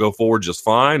think this will go forward just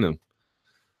fine and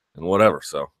whatever.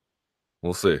 So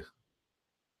we'll see.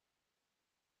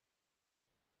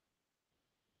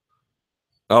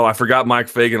 Oh, I forgot Mike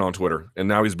Fagan on Twitter, and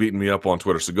now he's beating me up on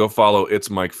Twitter. So go follow It's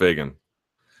Mike Fagan,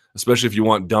 especially if you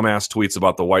want dumbass tweets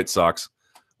about the White Sox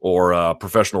or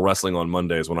professional wrestling on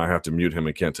Mondays when I have to mute him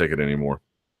and can't take it anymore.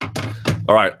 All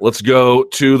All right, let's go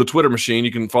to the Twitter machine.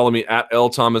 You can follow me at L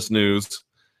Thomas News,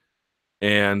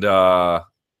 and use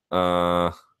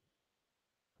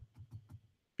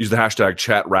the hashtag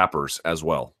chat rappers as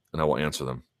well, and I will answer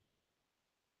them.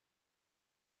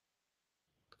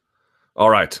 All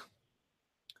right.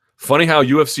 Funny how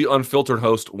UFC Unfiltered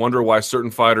host wonder why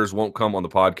certain fighters won't come on the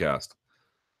podcast.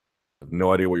 I have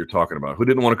no idea what you're talking about. Who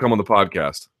didn't want to come on the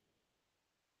podcast?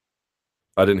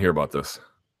 I didn't hear about this.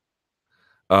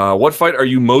 What fight are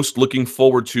you most looking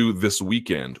forward to this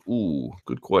weekend? Ooh,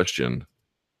 good question.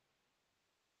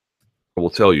 I will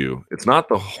tell you, it's not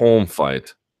the Holm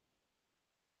fight.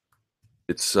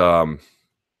 It's Dong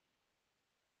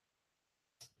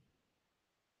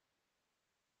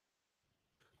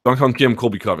Hyun Kim,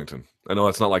 Colby Covington. I know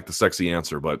that's not like the sexy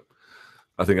answer, but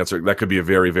I think that could be a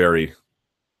very, very,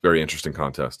 very interesting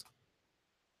contest.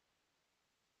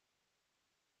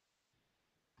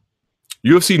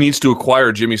 UFC needs to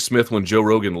acquire Jimmy Smith when Joe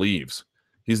Rogan leaves.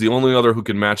 He's the only other who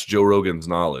can match Joe Rogan's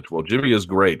knowledge. Well, Jimmy is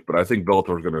great, but I think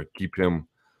Bellator is going to keep him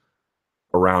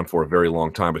around for a very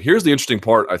long time. But here's the interesting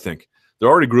part, I think. They're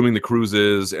already grooming the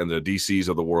Cruzes and the DCs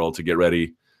of the world to get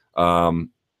ready.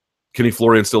 Kenny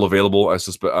Florian's still available, I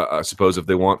suppose, if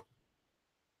they want.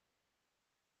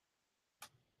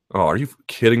 Oh, are you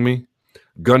kidding me?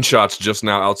 Gunshots just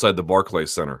now outside the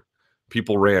Barclays Center.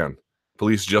 People ran.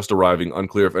 Police just arriving.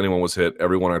 Unclear if anyone was hit.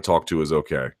 Everyone I talked to is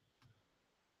okay.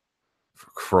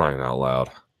 For crying out loud.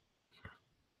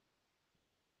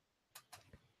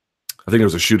 I think there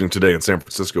was a shooting today in San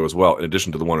Francisco as well, in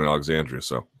addition to the one in Alexandria.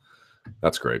 So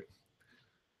that's great.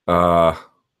 Everyone's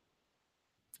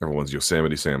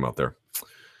Yosemite Sam out there.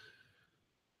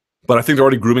 But I think they're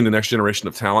already grooming the next generation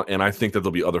of talent, and I think that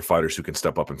there'll be other fighters who can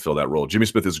step up and fill that role. Jimmy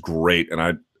Smith is great, and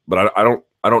I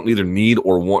don't neither need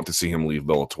or want to see him leave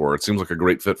Bellator. It seems like a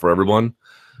great fit for everyone.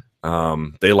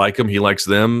 They like him, he likes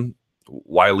them.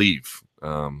 Why leave?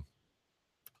 And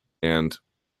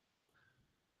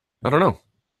I don't know.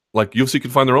 Like UFC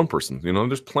can find their own person. You know,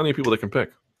 there's plenty of people they can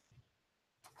pick.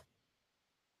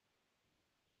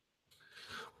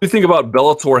 What do you think about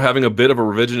Bellator having a bit of a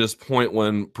revisionist point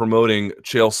when promoting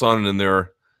Chael Sonnen in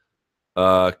their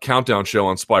countdown show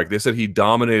on Spike? They said he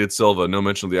dominated Silva, no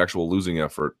mention of the actual losing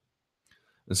effort,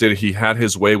 and said he had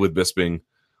his way with Bisping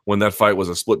when that fight was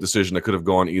a split decision that could have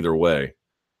gone either way.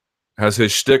 Has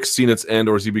his shtick seen its end,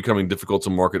 or is he becoming difficult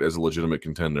to market as a legitimate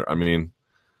contender? I mean,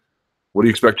 what do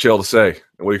you expect Chael to say? And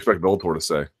what do you expect Bellator to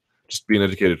say? Just be an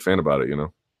educated fan about it, you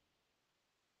know?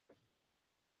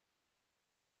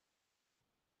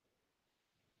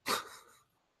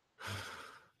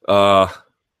 How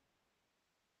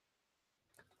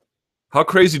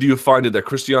crazy do you find it that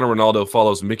Cristiano Ronaldo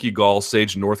follows Mickey Gall,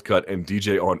 Sage Northcutt, and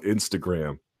DJ on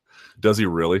Instagram? Does he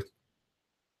really?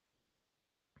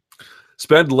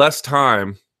 Spend less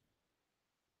time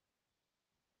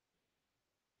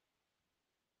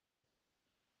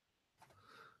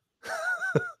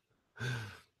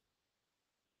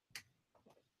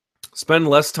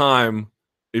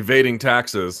evading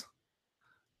taxes,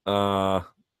 you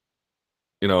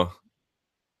know,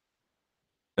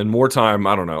 and more time,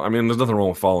 I don't know. I mean, there's nothing wrong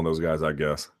with following those guys, I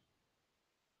guess.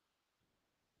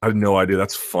 I had no idea.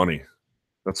 That's funny.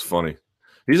 That's funny.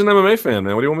 He's an MMA fan,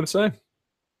 man. What do you want me to say?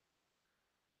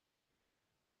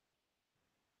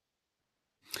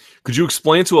 Could you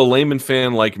explain to a layman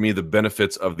fan like me the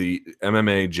benefits of the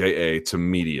MMA JA to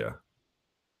media?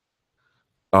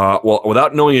 Well,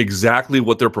 without knowing exactly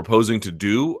what they're proposing to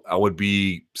do, I would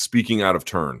be speaking out of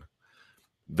turn.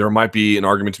 There might be an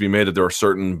argument to be made that there are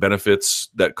certain benefits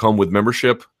that come with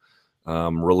membership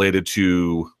related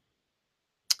to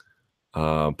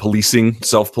policing,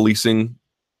 self-policing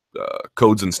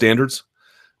codes and standards.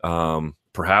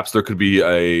 Perhaps there could be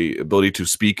a ability to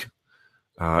speak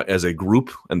as a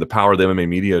group and the power of the MMA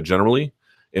media generally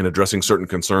in addressing certain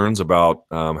concerns about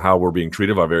how we're being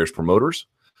treated by various promoters.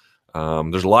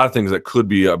 There's a lot of things that could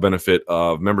be a benefit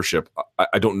of membership.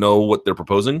 I don't know what they're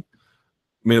proposing.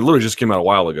 I mean, it literally just came out a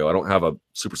while ago. I don't have a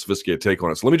super sophisticated take on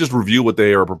it. So let me just review what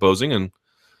they are proposing, and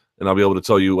I'll be able to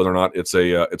tell you whether or not it's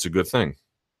a good thing.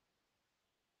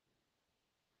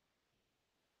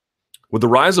 With the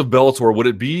rise of Bellator, would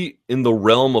it be in the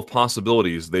realm of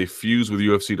possibilities they fuse with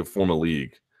UFC to form a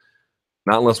league?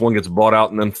 Not unless one gets bought out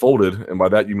and then folded, and by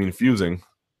that you mean fusing.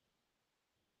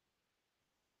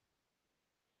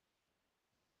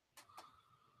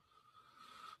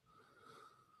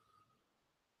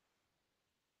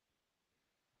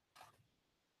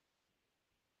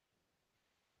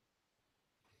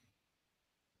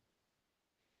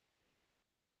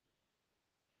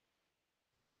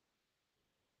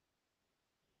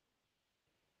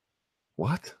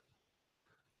 What?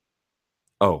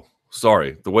 Oh,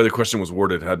 Sorry, the way the question was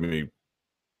worded had me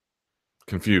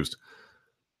confused.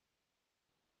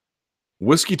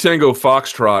 Whiskey Tango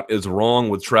Foxtrot is wrong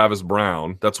with Travis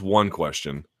Brown. That's one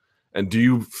question. And do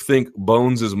you think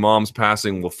Bones' mom's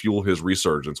passing will fuel his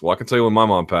resurgence? Well, I can tell you when my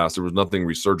mom passed, there was nothing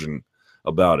resurgent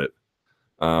about it.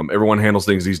 Everyone handles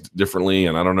things differently,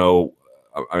 and I don't know.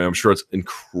 I'm sure it's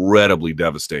incredibly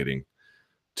devastating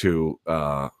to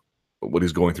what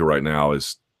he's going through right now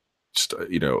is just,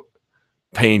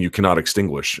 pain you cannot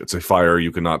extinguish. It's a fire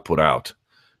you cannot put out.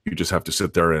 You just have to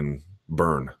sit there and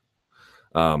burn.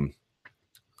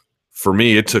 For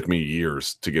me, it took me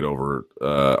years to get over,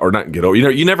 or not get over.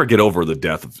 You never get over the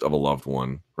death of a loved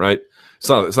one, right? It's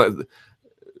not.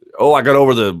 Oh, I got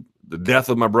over the death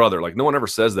of my brother. Like, no one ever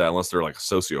says that unless they're like a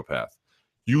sociopath.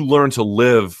 You learn to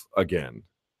live again.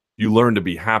 You learn to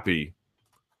be happy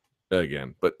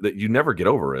again, but you never get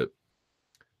over it.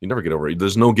 You never get over it.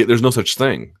 There's no such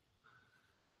thing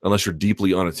unless you're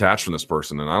deeply unattached from this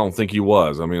person, and I don't think he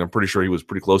was. I mean, I'm pretty sure he was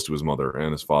pretty close to his mother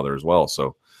and his father as well.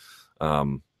 So,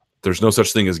 there's no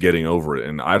such thing as getting over it.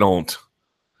 And I don't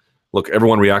look.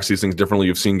 Everyone reacts to these things differently.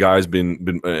 You've seen guys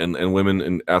and women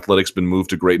in athletics been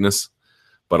moved to greatness,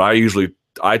 but I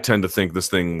tend to think this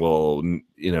thing will,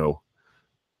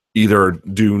 either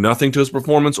do nothing to his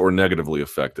performance or negatively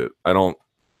affect it. I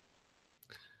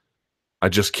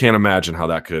just can't imagine how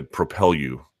that could propel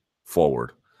you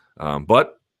forward.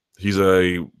 But he's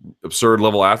a absurd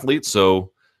level athlete,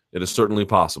 so it is certainly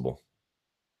possible.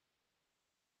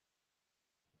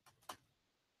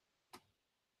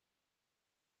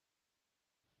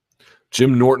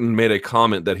 Jim Norton made a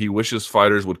comment that he wishes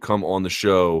fighters would come on the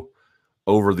show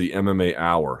over the MMA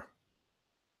hour.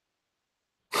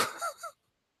 I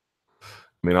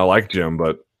mean, I like Jim,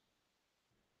 but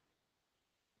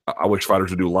I wish fighters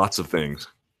would do lots of things.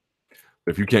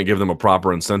 If you can't give them a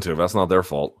proper incentive, that's not their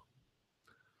fault.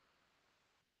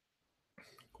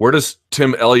 Where does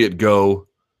Tim Elliott go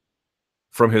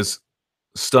from his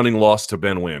stunning loss to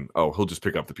Ben Wynn? Oh, he'll just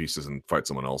pick up the pieces and fight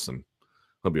someone else, and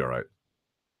he'll be all right.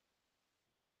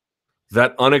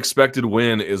 That unexpected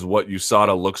win is what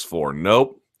USADA looks for.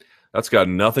 Nope. That's got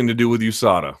nothing to do with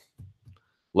USADA.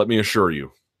 Let me assure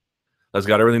you. That's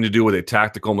got everything to do with a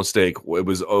tactical mistake. It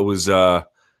was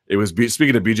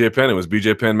speaking of BJ Penn, it was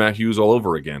BJ Penn, Matt Hughes all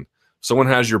over again. Someone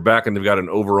has your back and they've got an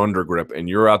over-under grip, and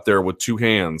you're out there with two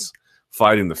hands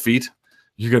fighting the feet,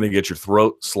 you're going to get your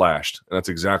throat slashed. And that's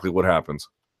exactly what happens.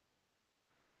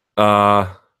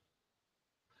 Schaub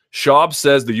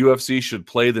says the UFC should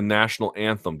play the national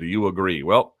anthem. Do you agree?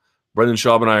 Well, Brendan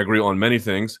Schaub and I agree on many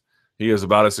things. He is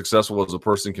about as successful as a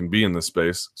person can be in this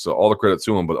space, so all the credit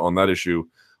to him. But on that issue,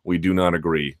 we do not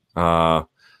agree.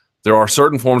 There are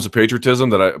certain forms of patriotism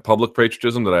public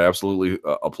patriotism that I absolutely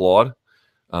applaud.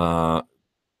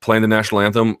 Playing the national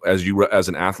anthem as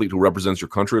an athlete who represents your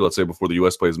country, let's say before the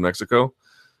U.S. plays Mexico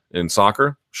in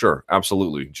soccer, sure,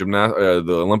 absolutely. The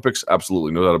Olympics,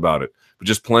 absolutely, no doubt about it. But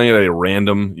just playing at a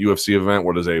random UFC event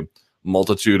where there's a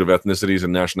multitude of ethnicities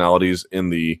and nationalities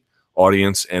in the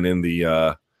audience and in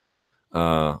the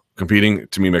competing,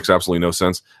 to me, makes absolutely no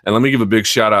sense. And let me give a big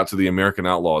shout out to the American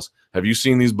Outlaws. Have you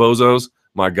seen these bozos?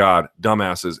 My God,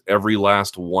 dumbasses, every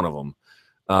last one of them.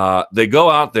 They go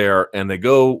out there and they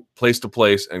go place to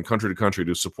place and country to country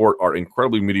to support our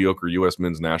incredibly mediocre U.S.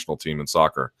 men's national team in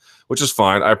soccer, which is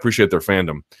fine. I appreciate their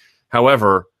fandom.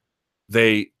 However,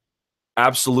 they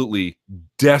absolutely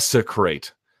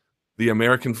desecrate the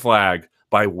American flag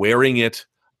by wearing it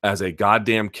as a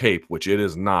goddamn cape, which it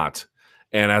is not,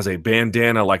 and as a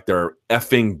bandana like they're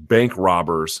effing bank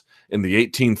robbers in the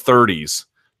 1830s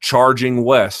charging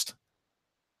west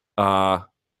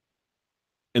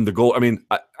in the goal. I mean,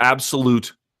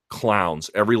 absolute clowns,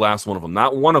 every last one of them.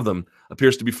 Not one of them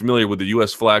appears to be familiar with the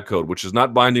U.S. flag code, which is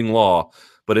not binding law,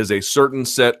 but is a certain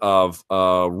set of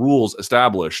rules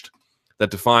established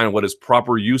that define what is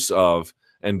proper use of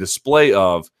and display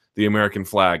of the American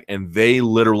flag, and they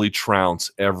literally trounce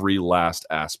every last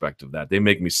aspect of that. They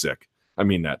make me sick. I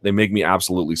mean that. They make me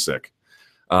absolutely sick.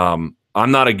 I'm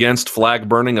not against flag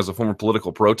burning as a form of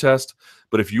political protest,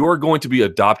 but if you are going to be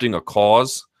adopting a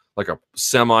cause, like a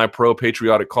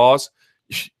semi-pro-patriotic cause,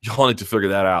 y'all need to figure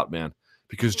that out, man.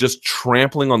 Because just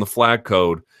trampling on the flag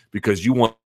code because you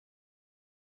want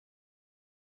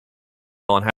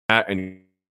on hat and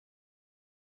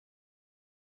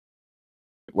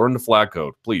learn the flag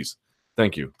code, please.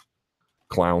 Thank you,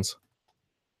 clowns.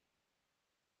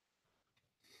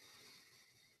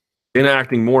 Dana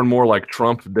acting more and more like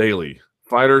Trump daily.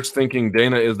 Fighters thinking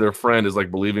Dana is their friend is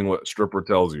like believing what stripper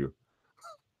tells you.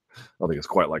 I don't think it's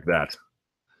quite like that.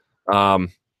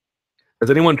 Has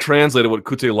anyone translated what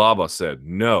Kutelaba said?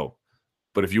 No.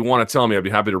 But if you want to tell me, I'd be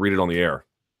happy to read it on the air.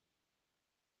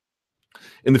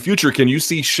 In the future, can you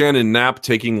see Shannon Knapp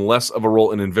taking less of a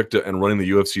role in Invicta and running the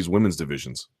UFC's women's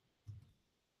divisions?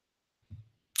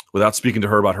 Without speaking to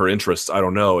her about her interests, I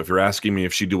don't know. If you're asking me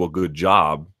if she'd do a good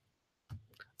job, I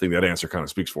think that answer kind of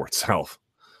speaks for itself.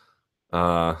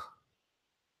 Someone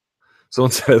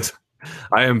says,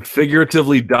 I am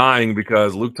figuratively dying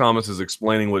because Luke Thomas is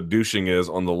explaining what douching is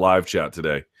on the live chat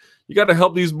today. You got to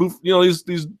help these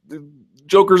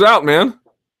jokers out, man.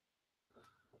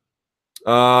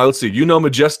 Let's see.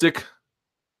 Majestic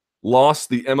lost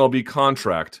the MLB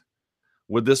contract.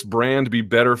 Would this brand be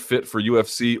better fit for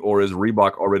UFC, or is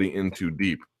Reebok already in too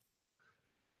deep?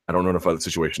 I don't know if I have the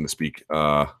situation to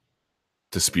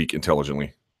speak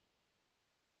intelligently.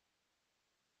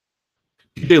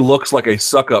 TJ looks like a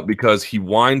suck up because he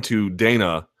whined to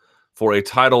Dana for a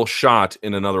title shot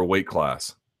in another weight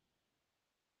class.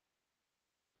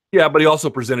 Yeah, but he also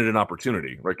presented an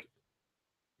opportunity. Like,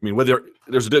 I mean, whether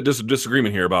there's a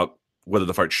disagreement here about whether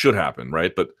the fight should happen,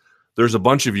 right? But there's a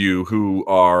bunch of you who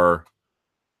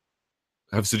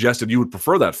have suggested you would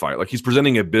prefer that fight. Like, he's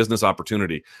presenting a business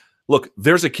opportunity. Look,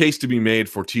 there's a case to be made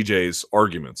for TJ's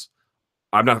arguments.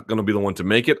 I'm not going to be the one to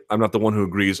make it. I'm not the one who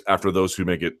agrees after those who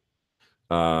make it.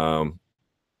 I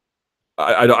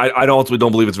ultimately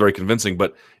don't believe it's very convincing,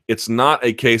 but it's not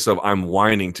a case of I'm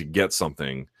whining to get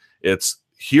something. It's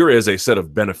here is a set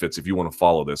of benefits if you want to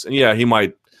follow this. And yeah, he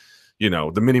might,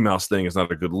 the Minnie Mouse thing is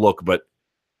not a good look, but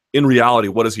in reality,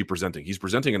 what is he presenting? He's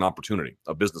presenting an opportunity,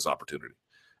 a business opportunity.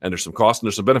 And there's some costs and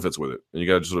there's some benefits with it. And you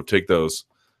got to sort of take those,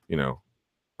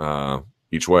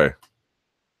 each way.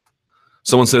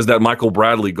 Someone says that Michael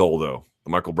Bradley goal, though.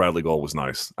 The Michael Bradley goal was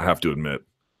nice, I have to admit.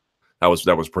 That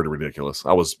was pretty ridiculous.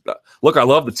 I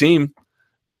love the team.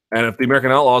 And if the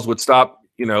American Outlaws would stop,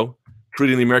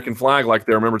 treating the American flag like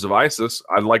they're members of ISIS,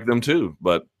 I'd like them too.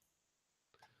 But,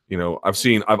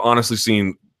 I've honestly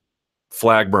seen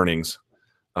flag burnings,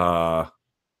 in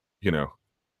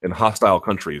hostile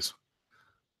countries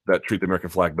that treat the American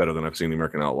flag better than I've seen the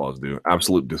American Outlaws do.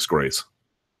 Absolute disgrace.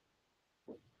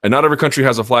 And not every country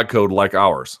has a flag code like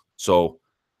ours. So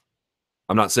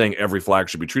I'm not saying every flag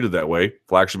should be treated that way.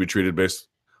 Flags should be treated based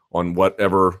on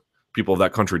whatever people of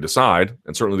that country decide.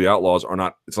 And certainly the Outlaws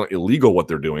it's not illegal what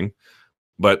they're doing,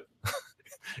 but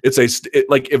if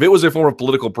it was a form of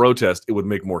political protest, it would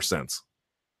make more sense.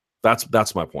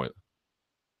 That's my point.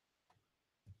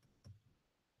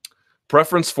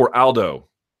 Preference for Aldo.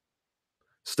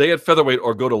 Stay at featherweight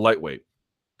or go to lightweight.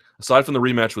 Aside from the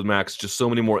rematch with Max, just so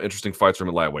many more interesting fights from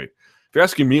at lightweight. If you're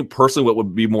asking me personally what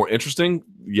would be more interesting,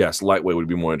 yes, lightweight would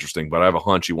be more interesting, but I have a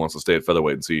hunch he wants to stay at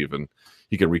featherweight and see if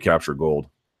he can recapture gold.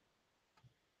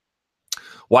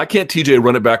 Why can't TJ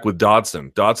run it back with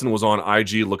Dodson? Dodson was on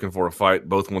IG looking for a fight,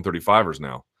 both 135ers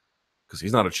now, because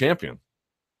he's not a champion.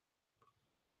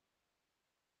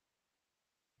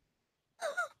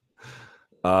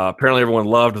 Apparently everyone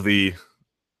loved the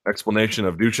explanation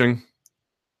of douching.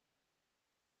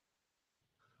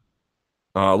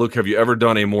 Luke, have you ever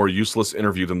done a more useless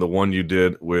interview than the one you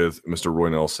did with Mr. Roy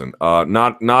Nelson?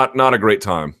 Not a great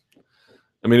time.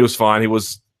 I mean, it was fine.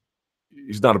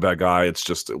 He's not a bad guy. It's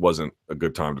just it wasn't a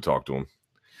good time to talk to him.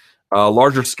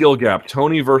 Larger skill gap: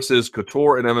 Tony versus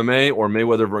Couture in MMA or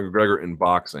Mayweather versus McGregor in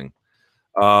boxing?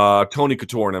 Tony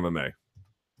Couture in MMA,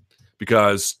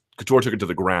 because Couture took it to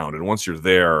the ground, and once you're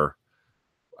there,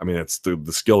 I mean, it's the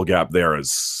skill gap there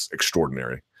is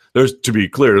extraordinary. To be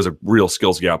clear, there's a real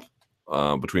skills gap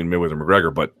between Mayweather and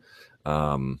McGregor, but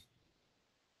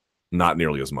not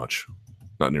nearly as much.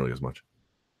 Not nearly as much.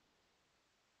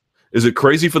 Is it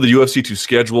crazy for the UFC to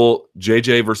schedule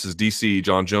JJ versus DC,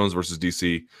 John Jones versus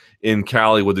DC in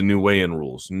Cali with the new weigh-in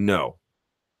rules? No.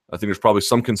 I think there's probably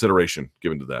some consideration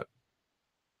given to that.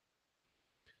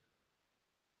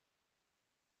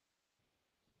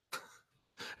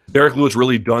 Derek Lewis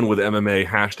really done with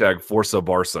MMA. # Forza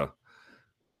Barca.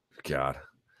 God.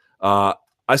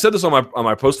 I said this on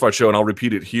my post-fight show, and I'll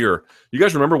repeat it here. You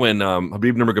guys remember when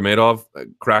Khabib Nurmagomedov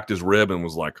cracked his rib and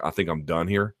was like, I think I'm done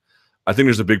here? I think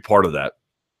there's a big part of that.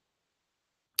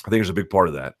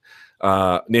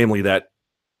 Namely that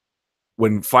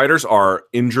when fighters are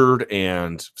injured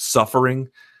and suffering,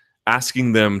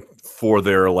 asking them for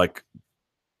their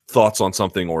thoughts on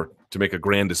something or to make a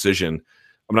grand decision,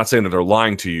 I'm not saying that they're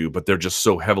lying to you, but they're just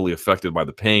so heavily affected by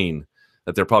the pain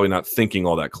that they're probably not thinking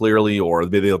all that clearly, or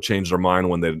maybe they'll change their mind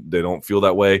when they don't feel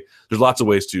that way. There's lots of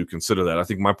ways to consider that. I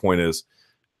think my point is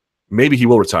maybe he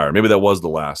will retire. Maybe that was the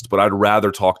last, but I'd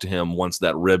rather talk to him once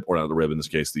that rib, or not the rib in this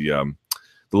case, the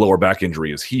lower back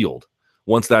injury is healed.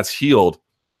 Once that's healed,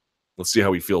 let's see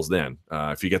how he feels then.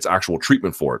 If he gets actual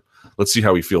treatment for it, let's see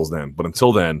how he feels then. But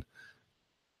until then,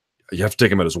 you have to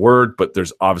take him at his word, but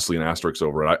there's obviously an asterisk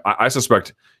over it. I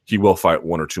suspect he will fight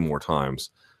 1 or 2 more times.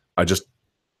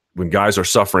 When guys are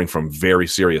suffering from very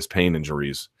serious pain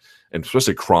injuries, and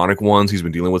especially chronic ones he's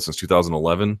been dealing with since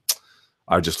 2011,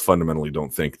 I just fundamentally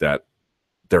don't think that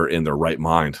they're in their right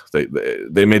mind.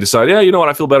 They may decide, yeah, you know what,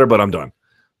 I feel better, but I'm done.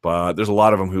 But there's a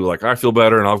lot of them who like, I feel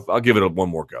better, and I'll give it one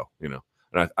more go, you know.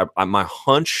 And my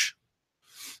hunch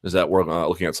is that we're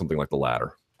looking at something like the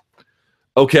latter.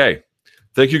 Okay.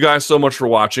 Thank you guys so much for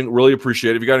watching. Really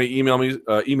appreciate it. If you got any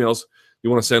emails you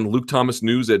want to send,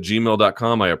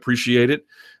 LukeThomasNews@gmail.com. I appreciate it.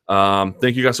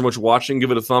 Thank you guys so much for watching.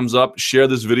 Give it a thumbs up. Share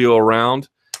this video around.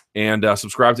 And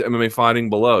subscribe to MMA Fighting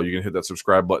below. You can hit that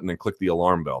subscribe button and click the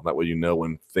alarm bell. That way you know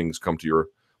when things come to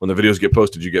when the videos get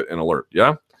posted, you get an alert.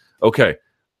 Yeah? Okay.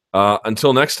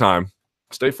 Until next time,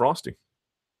 stay frosty.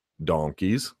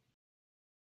 Donkeys.